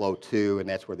actually flow to, and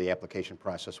that's where the application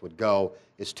process would go,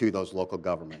 is to those local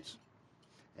governments.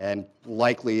 And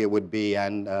likely it would be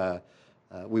on,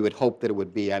 we would hope that it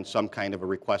would be on some kind of a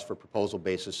request for proposal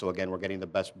basis, so again, we're getting the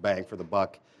best bang for the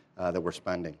buck that we're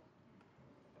spending.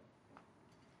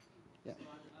 Yeah.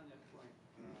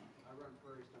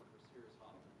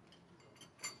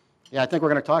 Yeah, I think we're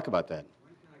going to talk about that.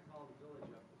 When can I call the village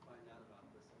up to find out about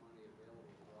this money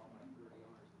available for all my 30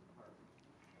 owners in the park?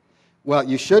 Well,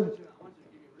 you should. I want you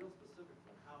to give me real specifics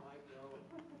on how I go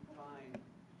find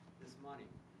this money.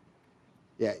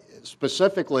 Yeah,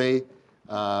 specifically,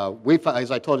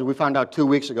 as I told you, we found out 2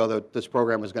 weeks ago that this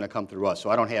program was going to come through us, so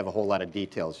I don't have a whole lot of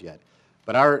details yet.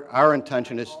 But our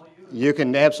intention is, you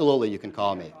can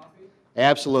call me.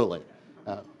 Absolutely.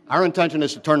 Our intention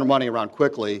is to turn the money around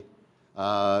quickly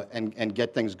and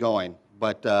get things going,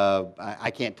 but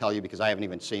I can't tell you because I haven't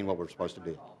even seen what we're supposed to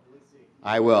do.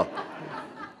 I will.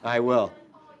 I will.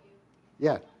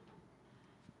 Yeah.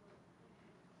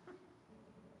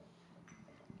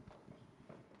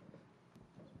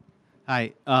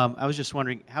 Hi, I was just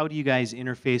wondering, how do you guys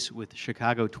interface with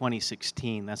Chicago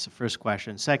 2016? That's the first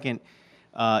question. Second,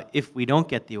 if we don't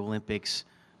get the Olympics,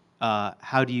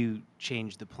 how do you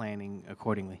change the planning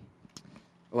accordingly?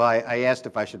 Well, I asked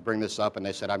if I should bring this up, and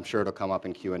they said I'm sure it'll come up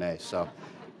in Q&A. So,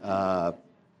 I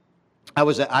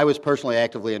was personally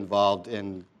actively involved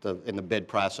in the bid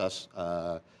process.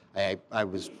 I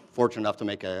was fortunate enough to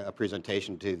make a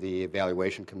presentation to the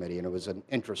evaluation committee, and it was an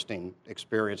interesting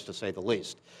experience to say the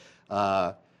least.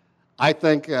 I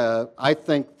think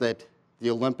that the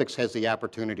Olympics has the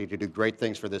opportunity to do great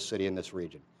things for this city and this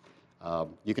region.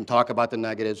 You can talk about the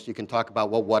negatives. You can talk about,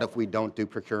 well, what if we don't do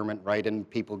procurement right and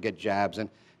people get jobs? And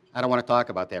I don't want to talk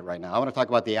about that right now. I want to talk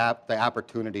about the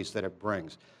opportunities that it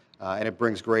brings. And it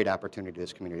brings great opportunity to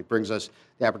this community. It brings us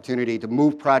the opportunity to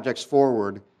move projects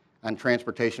forward on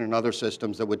transportation and other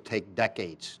systems that would take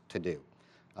decades to do.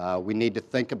 We need to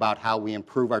think about how we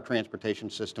improve our transportation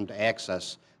system to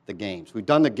access the games. We've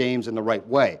done the games in the right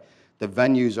way. The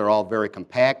venues are all very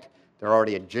compact. They're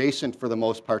already adjacent for the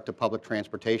most part to public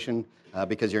transportation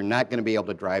because you're not going to be able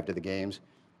to drive to the games.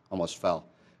 Almost fell.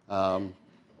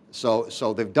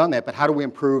 So they've done that, but how do we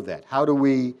improve that? How do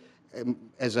we,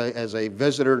 as a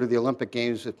visitor to the Olympic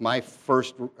Games, if my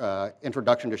first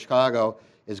introduction to Chicago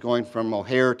is going from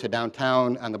O'Hare to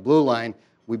downtown on the Blue Line,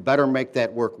 we better make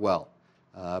that work well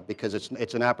because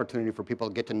it's an opportunity for people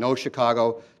to get to know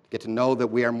Chicago, to get to know that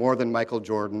we are more than Michael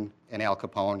Jordan and Al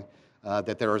Capone,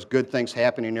 that there is good things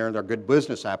happening here and there are good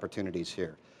business opportunities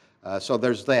here. So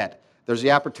there's that. There's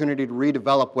the opportunity to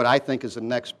redevelop what I think is the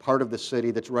next part of the city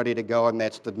that's ready to go, and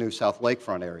that's the new South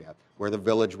Lakefront area, where the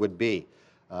village would be.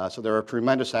 So there are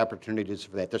tremendous opportunities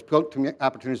for that. There's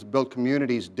opportunities to build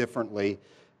communities differently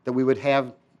that we would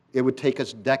have, it would take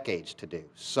us decades to do.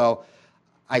 So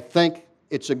I think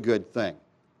it's a good thing.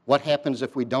 What happens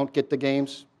if we don't get the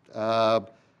games?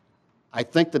 I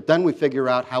think that then we figure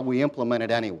out how we implement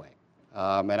it anyway.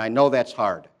 And I know that's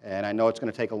hard, and I know it's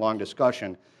going to take a long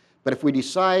discussion. But if we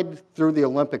decide through the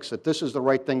Olympics that this is the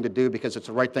right thing to do because it's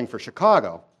the right thing for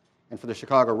Chicago and for the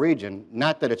Chicago region,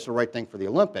 not that it's the right thing for the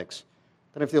Olympics,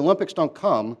 then if the Olympics don't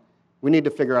come, we need to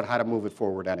figure out how to move it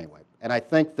forward anyway. And I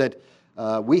think that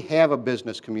we have a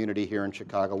business community here in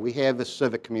Chicago. We have a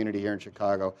civic community here in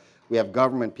Chicago. We have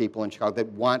government people in Chicago that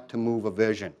want to move a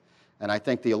vision. And I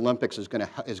think the Olympics is going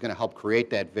to help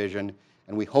create that vision,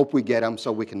 and we hope we get them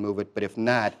so we can move it. But if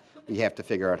not, we have to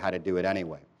figure out how to do it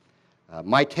anyway.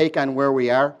 My take on where we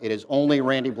are, it is only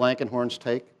Randy Blankenhorn's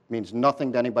take. It means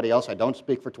nothing to anybody else. I don't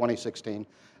speak for 2016.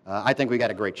 I think we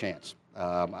got a great chance.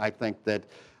 I think that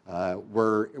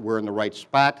we're in the right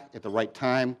spot at the right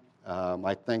time.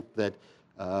 I think that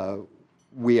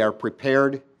we are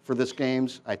prepared for this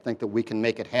games. I think that we can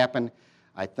make it happen.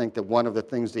 I think that one of the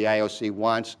things the IOC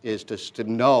wants is to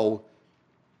know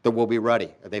that we'll be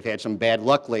ready. They've had some bad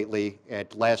luck lately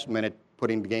at last minute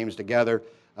putting the games together.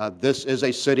 This is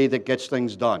a city that gets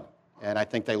things done, and I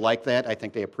think they like that. I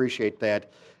think they appreciate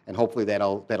that, and hopefully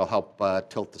that'll help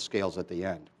tilt the scales at the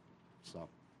end. So,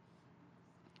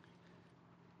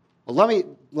 well,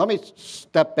 let me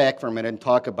step back for a minute and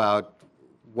talk about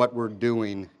what we're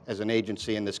doing as an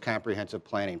agency in this comprehensive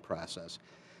planning process.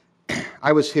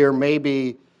 I was here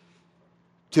maybe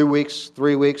 2 weeks,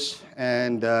 3 weeks,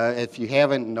 and if you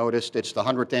haven't noticed, it's the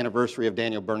 100th anniversary of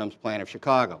Daniel Burnham's Plan of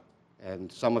Chicago.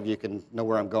 And some of you can know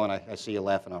where I'm going. I see you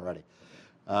laughing already.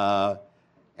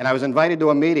 And I was invited to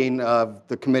a meeting of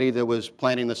the committee that was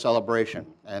planning the celebration.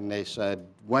 And they said,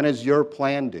 when is your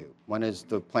plan due? When is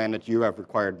the plan that you have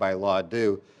required by law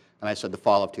due? And I said, the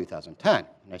fall of 2010.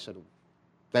 And I said,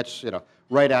 that's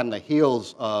right on the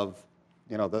heels of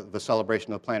the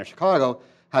celebration of the Plan of Chicago.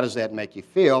 How does that make you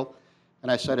feel? And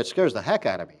I said, it scares the heck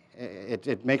out of me.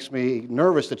 It makes me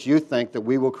nervous that you think that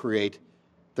we will create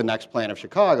the next Plan of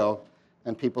Chicago.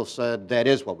 And people said, that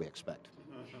is what we expect.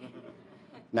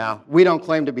 Now, we don't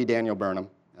claim to be Daniel Burnham,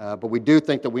 but we do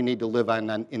think that we need to live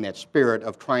in that spirit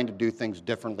of trying to do things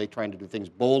differently, trying to do things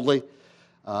boldly.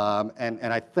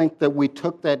 And I think that we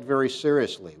took that very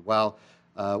seriously. While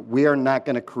we are not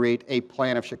going to create a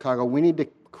plan of Chicago, we need to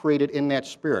create it in that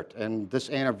spirit. And this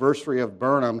anniversary of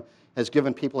Burnham has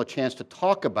given people a chance to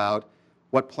talk about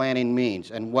what planning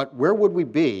means and where would we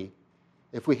be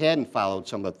if we hadn't followed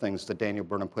some of the things that Daniel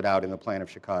Burnham put out in the plan of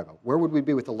Chicago. Where would we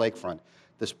be with the lakefront?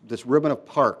 This ribbon of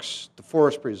parks, the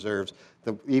forest preserves,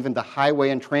 even the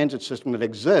highway and transit system that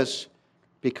exists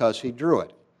because he drew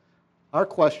it. Our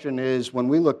question is, when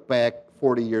we look back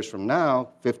 40 years from now,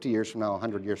 50 years from now,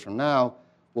 100 years from now,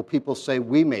 will people say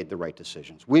we made the right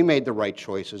decisions, we made the right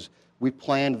choices, we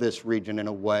planned this region in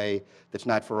a way that's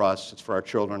not for us, it's for our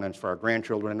children and it's for our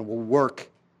grandchildren, and it will work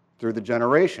through the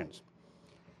generations.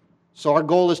 So our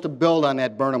goal is to build on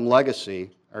that Burnham legacy.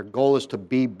 Our goal is to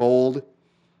be bold.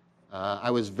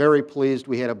 I was very pleased.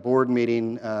 We had a board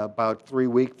meeting about 3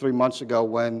 months ago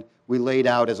when we laid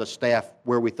out as a staff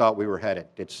where we thought we were headed.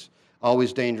 It's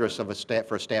always dangerous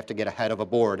for a staff to get ahead of a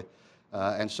board.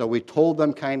 And so we told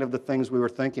them kind of the things we were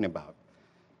thinking about.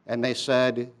 And they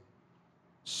said,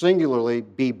 singularly,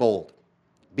 be bold.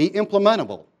 Be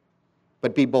implementable,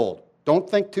 but be bold. Don't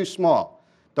think too small.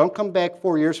 Don't come back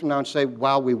 4 years from now and say,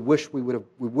 wow, we wish we would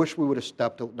have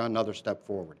stepped another step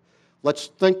forward. Let's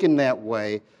think in that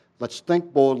way. Let's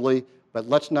think boldly, but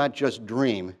let's not just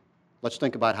dream. Let's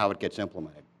think about how it gets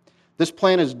implemented. This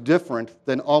plan is different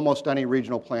than almost any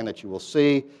regional plan that you will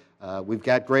see. We've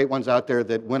got great ones out there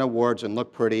that win awards and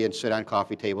look pretty and sit on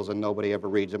coffee tables and nobody ever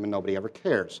reads them and nobody ever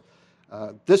cares.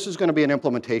 This is going to be an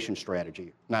implementation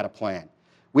strategy, not a plan.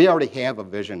 We already have a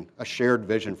vision, a shared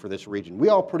vision for this region. We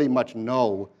all pretty much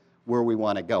know where we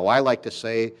want to go. I like to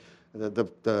say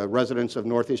the residents of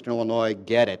Northeastern Illinois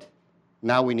get it.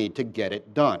 Now we need to get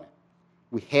it done.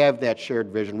 We have that shared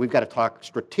vision. We've got to talk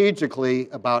strategically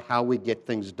about how we get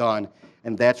things done,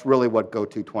 and that's really what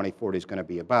GO-TO 2040 is going to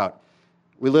be about.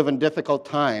 We live in difficult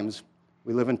times.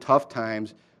 We live in tough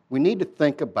times. We need to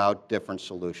think about different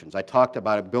solutions. I talked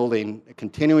about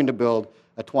continuing to build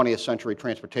a 20th century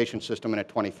transportation system and a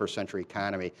 21st century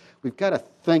economy. We've got to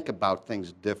think about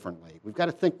things differently. We've got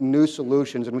to think new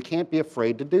solutions, and we can't be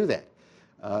afraid to do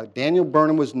that. Daniel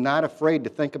Burnham was not afraid to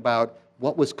think about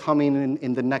what was coming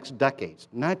in the next decades,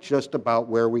 not just about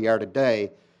where we are today,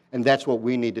 and that's what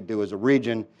we need to do as a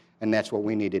region, and that's what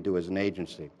we need to do as an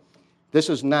agency.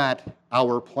 This is not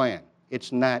our plan.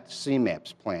 It's not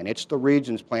CMAP's plan. It's the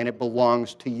region's plan. It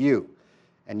belongs to you.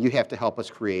 And you have to help us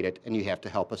create it, and you have to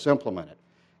help us implement it.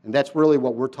 And that's really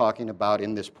what we're talking about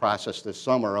in this process this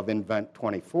summer of Invent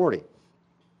 2040.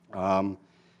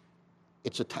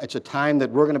 It's a time that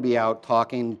we're going to be out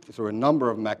talking through a number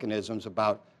of mechanisms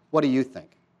about what do you think?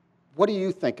 What do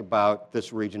you think about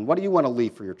this region? What do you want to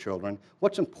leave for your children?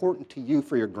 What's important to you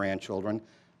for your grandchildren?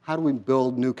 How do we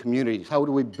build new communities? How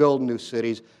do we build new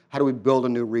cities? How do we build a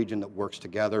new region that works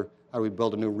together? How do we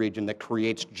build a new region that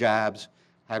creates jobs?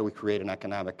 How do we create an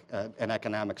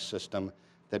economic system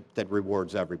that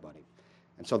rewards everybody?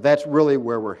 And so that's really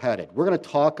where we're headed. We're going to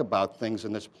talk about things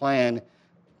in this plan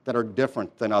that are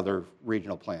different than other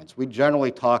regional plans. We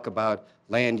generally talk about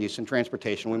land use and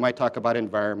transportation. We might talk about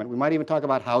environment. We might even talk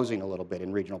about housing a little bit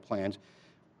in regional plans.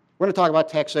 We're going to talk about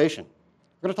taxation.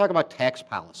 We're going to talk about tax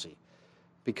policy,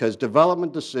 because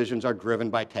development decisions are driven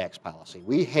by tax policy.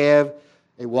 We have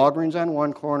a Walgreens on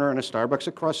one corner and a Starbucks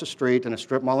across the street and a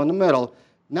strip mall in the middle,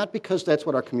 not because that's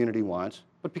what our community wants,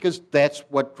 but because that's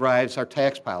what drives our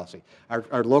tax policy.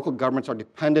 Our local governments are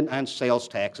dependent on sales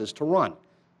taxes to run.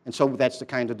 And so that's the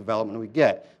kind of development we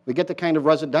get. We get the kind of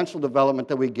residential development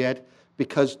that we get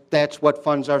because that's what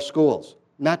funds our schools,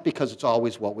 not because it's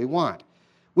always what we want.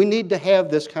 We need to have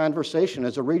this conversation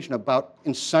as a region about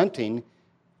incenting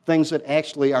things that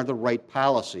actually are the right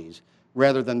policies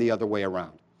rather than the other way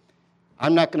around.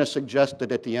 I'm not going to suggest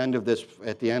that at the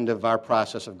end of our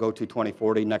process of GO-TO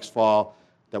 2040 next fall,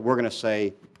 that we're going to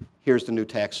say, here's the new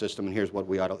tax system and here's what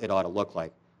it ought to look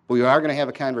like. But we are going to have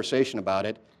a conversation about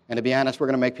it, and to be honest, we're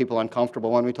going to make people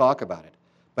uncomfortable when we talk about it.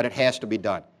 But it has to be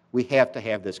done. We have to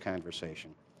have this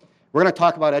conversation. We're going to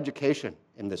talk about education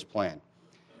in this plan.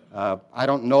 I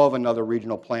don't know of another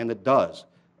regional plan that does.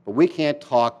 But we can't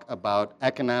talk about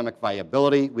economic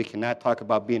viability. We cannot talk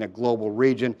about being a global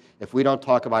region if we don't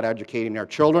talk about educating our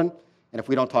children and if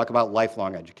we don't talk about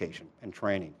lifelong education and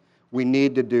training. We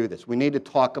need to do this. We need to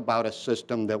talk about a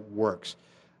system that works.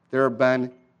 There have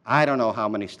been, I don't know how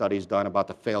many studies done about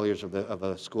the failures of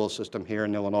the school system here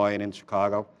in Illinois and in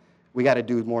Chicago. We got to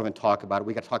do more than talk about it.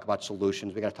 We got to talk about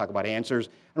solutions. We got to talk about answers,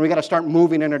 and we got to start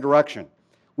moving in a direction.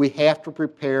 We have to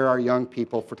prepare our young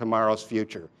people for tomorrow's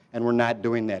future. And we're not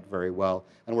doing that very well,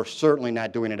 and we're certainly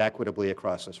not doing it equitably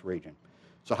across this region.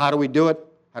 So how do we do it?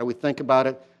 How do we think about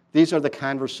it? These are the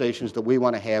conversations that we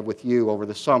want to have with you over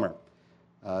the summer.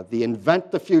 The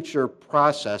Invent the Future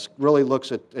process really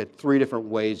looks at 3 different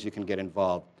ways you can get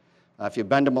involved. If you've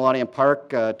been to Millennium Park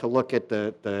to look at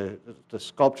the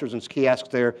sculptures and kiosks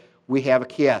there, we have a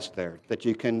kiosk there that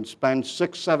you can spend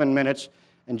 6-7 minutes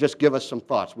and just give us some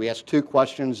thoughts. We ask 2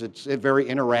 questions. It's very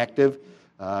interactive.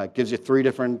 It gives you 3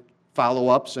 different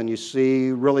follow-ups, and you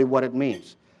see really what it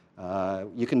means.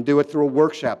 You can do it through a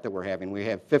workshop that we're having. We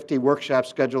have 50 workshops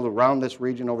scheduled around this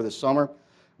region over the summer,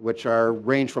 which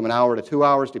range from an hour to 2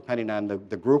 hours, depending on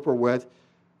the group we're with,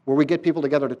 where we get people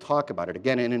together to talk about it,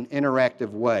 again, in an interactive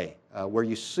way, where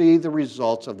you see the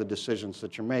results of the decisions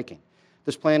that you're making.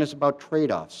 This plan is about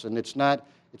trade-offs, and it's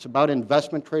about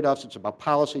investment trade-offs, it's about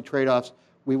policy trade-offs.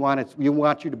 We want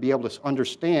you to be able to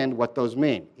understand what those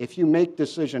mean. If you make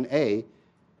decision A,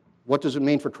 what does it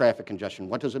mean for traffic congestion?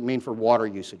 What does it mean for water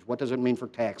usage? What does it mean for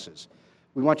taxes?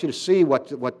 We want you to see what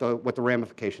the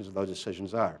ramifications of those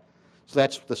decisions are. So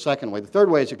that's the second way. The third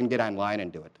way is you can get online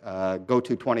and do it. Go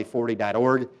to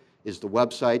 2040.org is the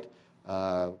website.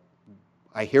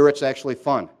 I hear it's actually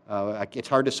fun. It's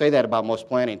hard to say that about most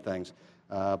planning things,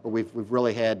 but we've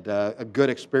really had a good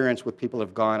experience with people who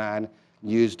have gone on,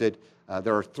 used it.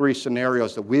 There are 3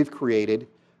 scenarios that we've created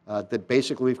that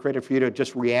basically we've created for you to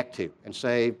just react to and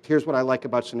say, here's what I like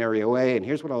about scenario A, and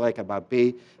here's what I like about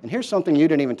B, and here's something you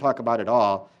didn't even talk about at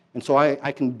all. And so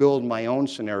I can build my own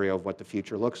scenario of what the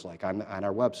future looks like on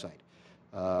our website.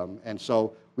 And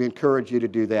so we encourage you to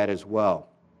do that as well.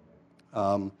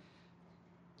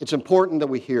 It's important that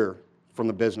we hear from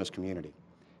the business community.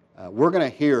 We're going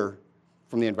to hear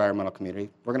from the environmental community.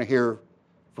 We're going to hear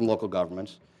from local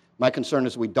governments. My concern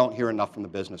is we don't hear enough from the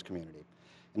business community,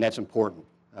 and that's important.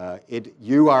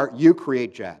 You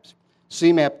create jobs.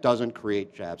 CMAP doesn't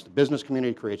create jobs. The business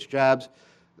community creates jobs.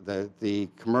 The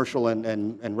commercial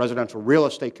and residential real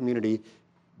estate community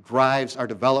drives our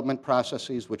development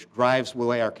processes, which drives the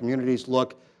way our communities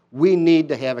look. We need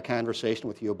to have a conversation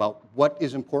with you about what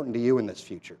is important to you in this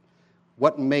future.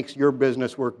 What makes your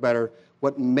business work better?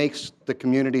 What makes the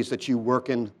communities that you work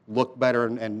in look better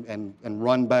and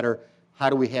run better? How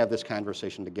do we have this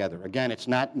conversation together? Again, it's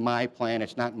not my plan,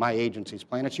 it's not my agency's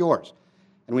plan, it's yours.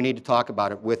 And we need to talk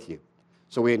about it with you.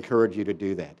 So we encourage you to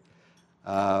do that.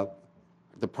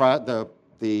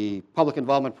 The public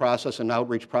involvement process and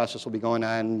outreach process will be going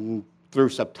on through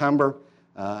September.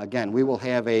 Again, we will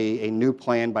have a new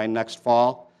plan by next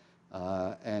fall,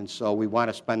 and so we want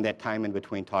to spend that time in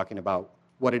between talking about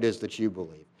what it is that you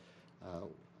believe.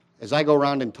 As I go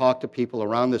around and talk to people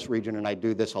around this region, and I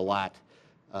do this a lot,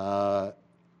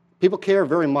 people care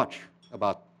very much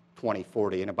about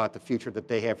 2040 and about the future that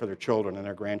they have for their children and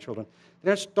their grandchildren.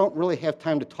 They just don't really have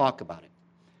time to talk about it.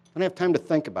 They don't have time to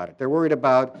think about it. They're worried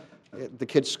about the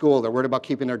kids' school. They're worried about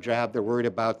keeping their job. They're worried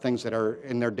about things that are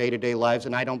in their day-to-day lives,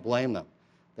 and I don't blame them.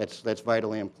 That's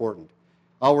vitally important.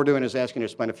 All we're doing is asking you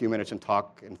to spend a few minutes and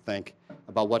talk and think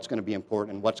about what's going to be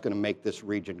important and what's going to make this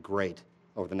region great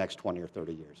over the next 20 or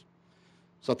 30 years.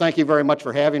 So thank you very much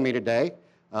for having me today.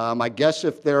 I guess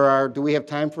if do we have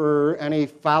time for any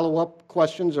follow-up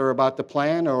questions or about the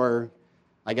plan, or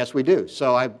I guess we do.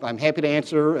 So I'm happy to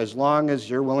answer as long as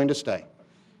you're willing to stay.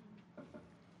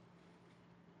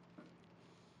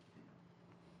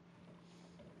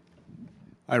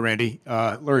 Hi, Randy.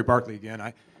 Larry Barkley again.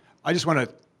 I just want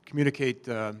to communicate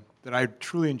that I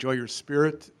truly enjoy your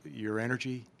spirit, your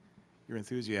energy, your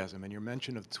enthusiasm, and your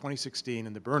mention of 2016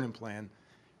 and the Burnham Plan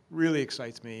really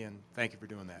excites me, and thank you for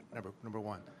doing that, number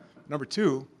 1. Number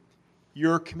 2,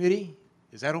 your committee,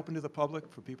 is that open to the public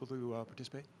for people to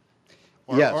participate?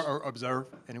 Yes. Or observe,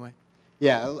 anyway?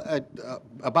 Yeah,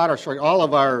 about our story,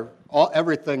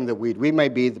 everything that we may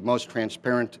be the most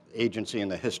transparent agency in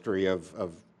the history of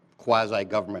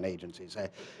quasi-government agencies.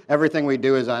 Everything we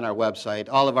do is on our website.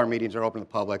 All of our meetings are open to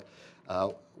the public.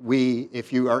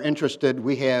 If you are interested,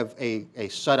 we have a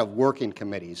set of working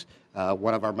committees.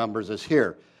 One of our members is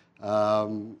here.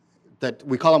 That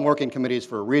we call them working committees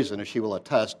for a reason, as she will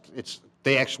attest.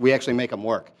 We actually make them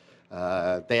work.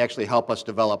 They actually help us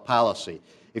develop policy.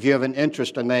 If you have an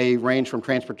interest, and they range from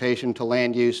transportation to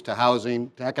land use to housing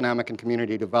to economic and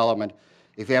community development,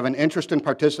 if you have an interest in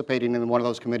participating in one of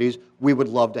those committees, we would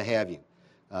love to have you.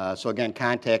 So again,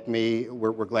 contact me.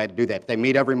 We're glad to do that. They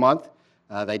meet every month.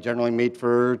 They generally meet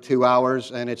for 2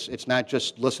 hours, and it's not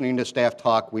just listening to staff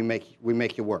talk. We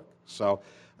make you work. So,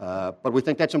 but we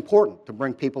think that's important to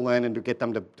bring people in and to get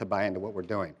them to buy into what we're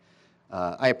doing.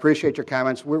 I appreciate your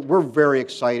comments. We're very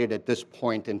excited at this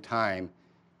point in time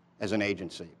as an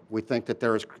agency. We think that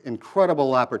there is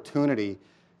incredible opportunity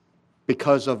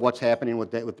because of what's happening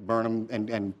with Burnham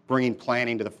and bringing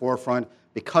planning to the forefront,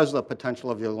 because of the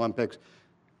potential of the Olympics.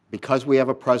 because we have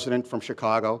a president from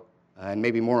Chicago, and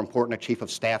maybe more important, a chief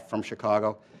of staff from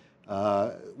Chicago,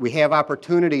 we have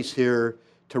opportunities here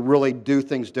to really do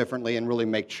things differently and really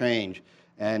make change.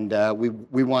 And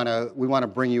we want to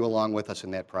bring you along with us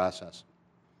in that process.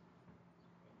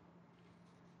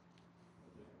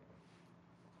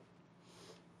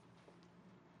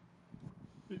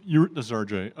 This is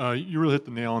RJ. You really hit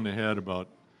the nail on the head about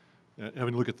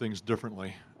having to look at things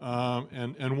differently.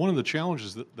 And one of the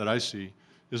challenges that I see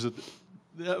is that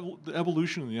the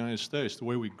evolution of the United States, the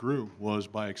way we grew, was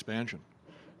by expansion.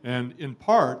 And in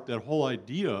part, that whole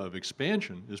idea of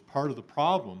expansion is part of the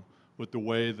problem with the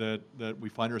way that we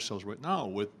find ourselves right now.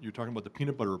 You're talking about the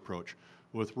peanut butter approach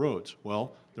with roads.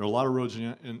 Well, there are a lot of roads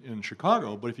in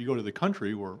Chicago, but if you go to the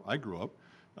country where I grew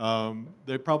up,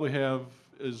 they probably have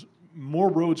more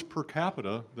roads per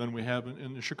capita than we have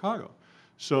in Chicago.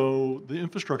 So the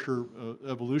infrastructure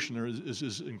evolution there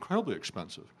is incredibly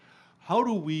expensive. How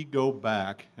do we go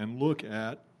back and look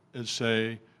at and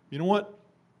say, you know what,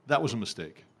 that was a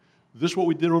mistake. This is what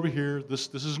we did over here, this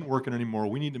isn't working anymore.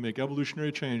 We need to make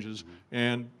evolutionary changes,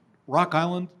 and Rock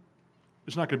Island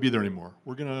is not going to be there anymore.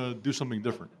 We're going to do something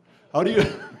different. How do you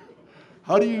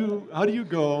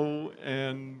go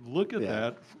and look at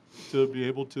that to be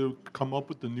able to come up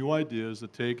with the new ideas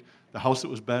that take the house that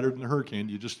was battered in the hurricane?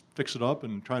 Do you just fix it up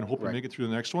and try and hope to make it through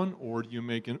the next one, or do you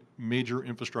make major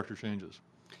infrastructure changes?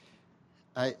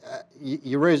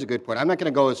 You raise a good point. I'm not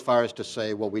going to go as far as to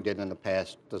say what we did in the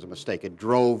past was a mistake. It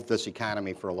drove this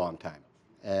economy for a long time.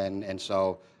 And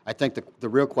so I think the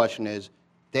real question is,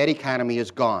 that economy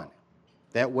is gone.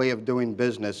 That way of doing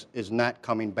business is not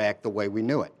coming back the way we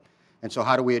knew it. And so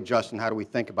how do we adjust, and how do we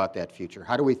think about that future?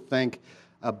 How do we think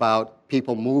about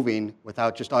people moving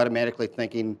without just automatically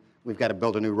thinking we've got to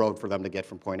build a new road for them to get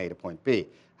from point A to point B?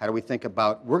 How do we think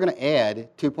about, we're going to add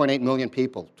 2.8 million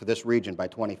people to this region by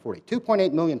 2040.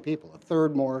 2.8 million people, a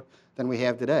third more than we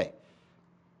have today.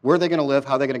 Where are they going to live?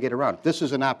 How are they going to get around? This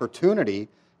is an opportunity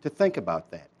to think about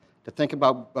that, to think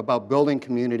about building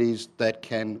communities that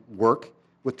can work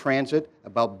with transit,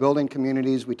 about building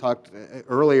communities. We talked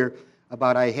earlier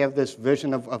about, I have this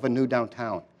vision of a new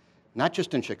downtown, not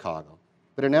just in Chicago,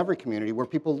 but in every community where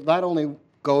people not only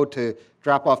go to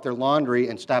drop off their laundry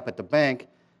and stop at the bank,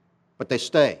 but they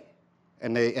stay,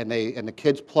 and the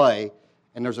kids play,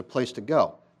 and there's a place to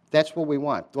go. That's what we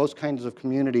want, those kinds of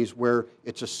communities where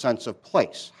it's a sense of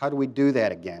place. How do we do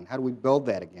that again? How do we build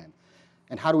that again?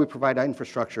 And how do we provide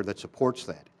infrastructure that supports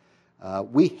that?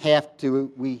 We have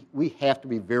to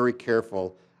be very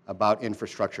careful about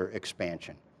infrastructure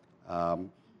expansion.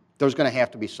 There's going to have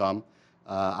to be some.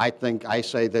 I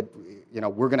say that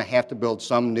we're going to have to build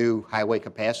some new highway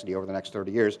capacity over the next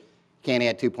 30 years. Can't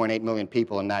add 2.8 million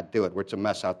people and not do it. It's a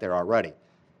mess out there already.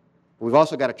 But we've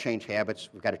also got to change habits.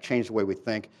 We've got to change the way we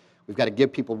think. We've got to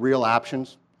give people real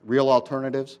options, real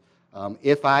alternatives.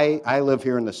 If I live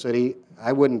here in the city,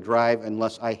 I wouldn't drive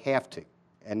unless I have to.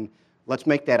 And let's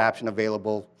make that option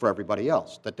available for everybody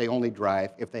else, that they only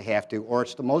drive if they have to, or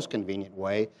it's the most convenient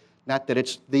way, not that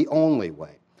it's the only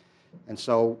way. And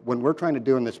so when we're trying to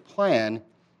do in this plan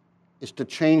is to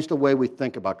change the way we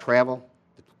think about travel,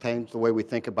 to change the way we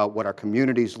think about what our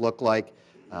communities look like.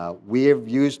 We have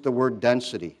used the word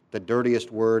density, the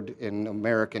dirtiest word in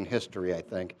American history, I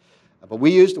think. But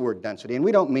we use the word density, and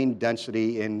we don't mean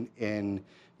density in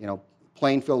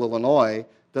Plainfield, Illinois,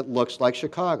 that looks like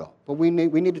Chicago. But we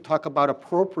need to talk about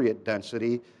appropriate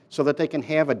density so that they can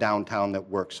have a downtown that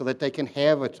works, so that they can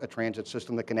have a transit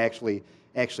system that can actually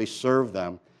serve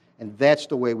them. And that's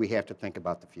the way we have to think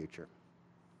about the future.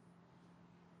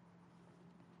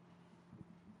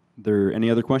 Are there any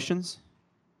other questions?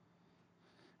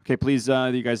 Okay, please,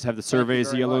 you guys have the surveys,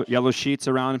 the yellow sheets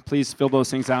around. Please fill those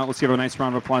things out. Let's give a nice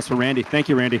round of applause for Randy. Thank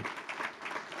you, Randy.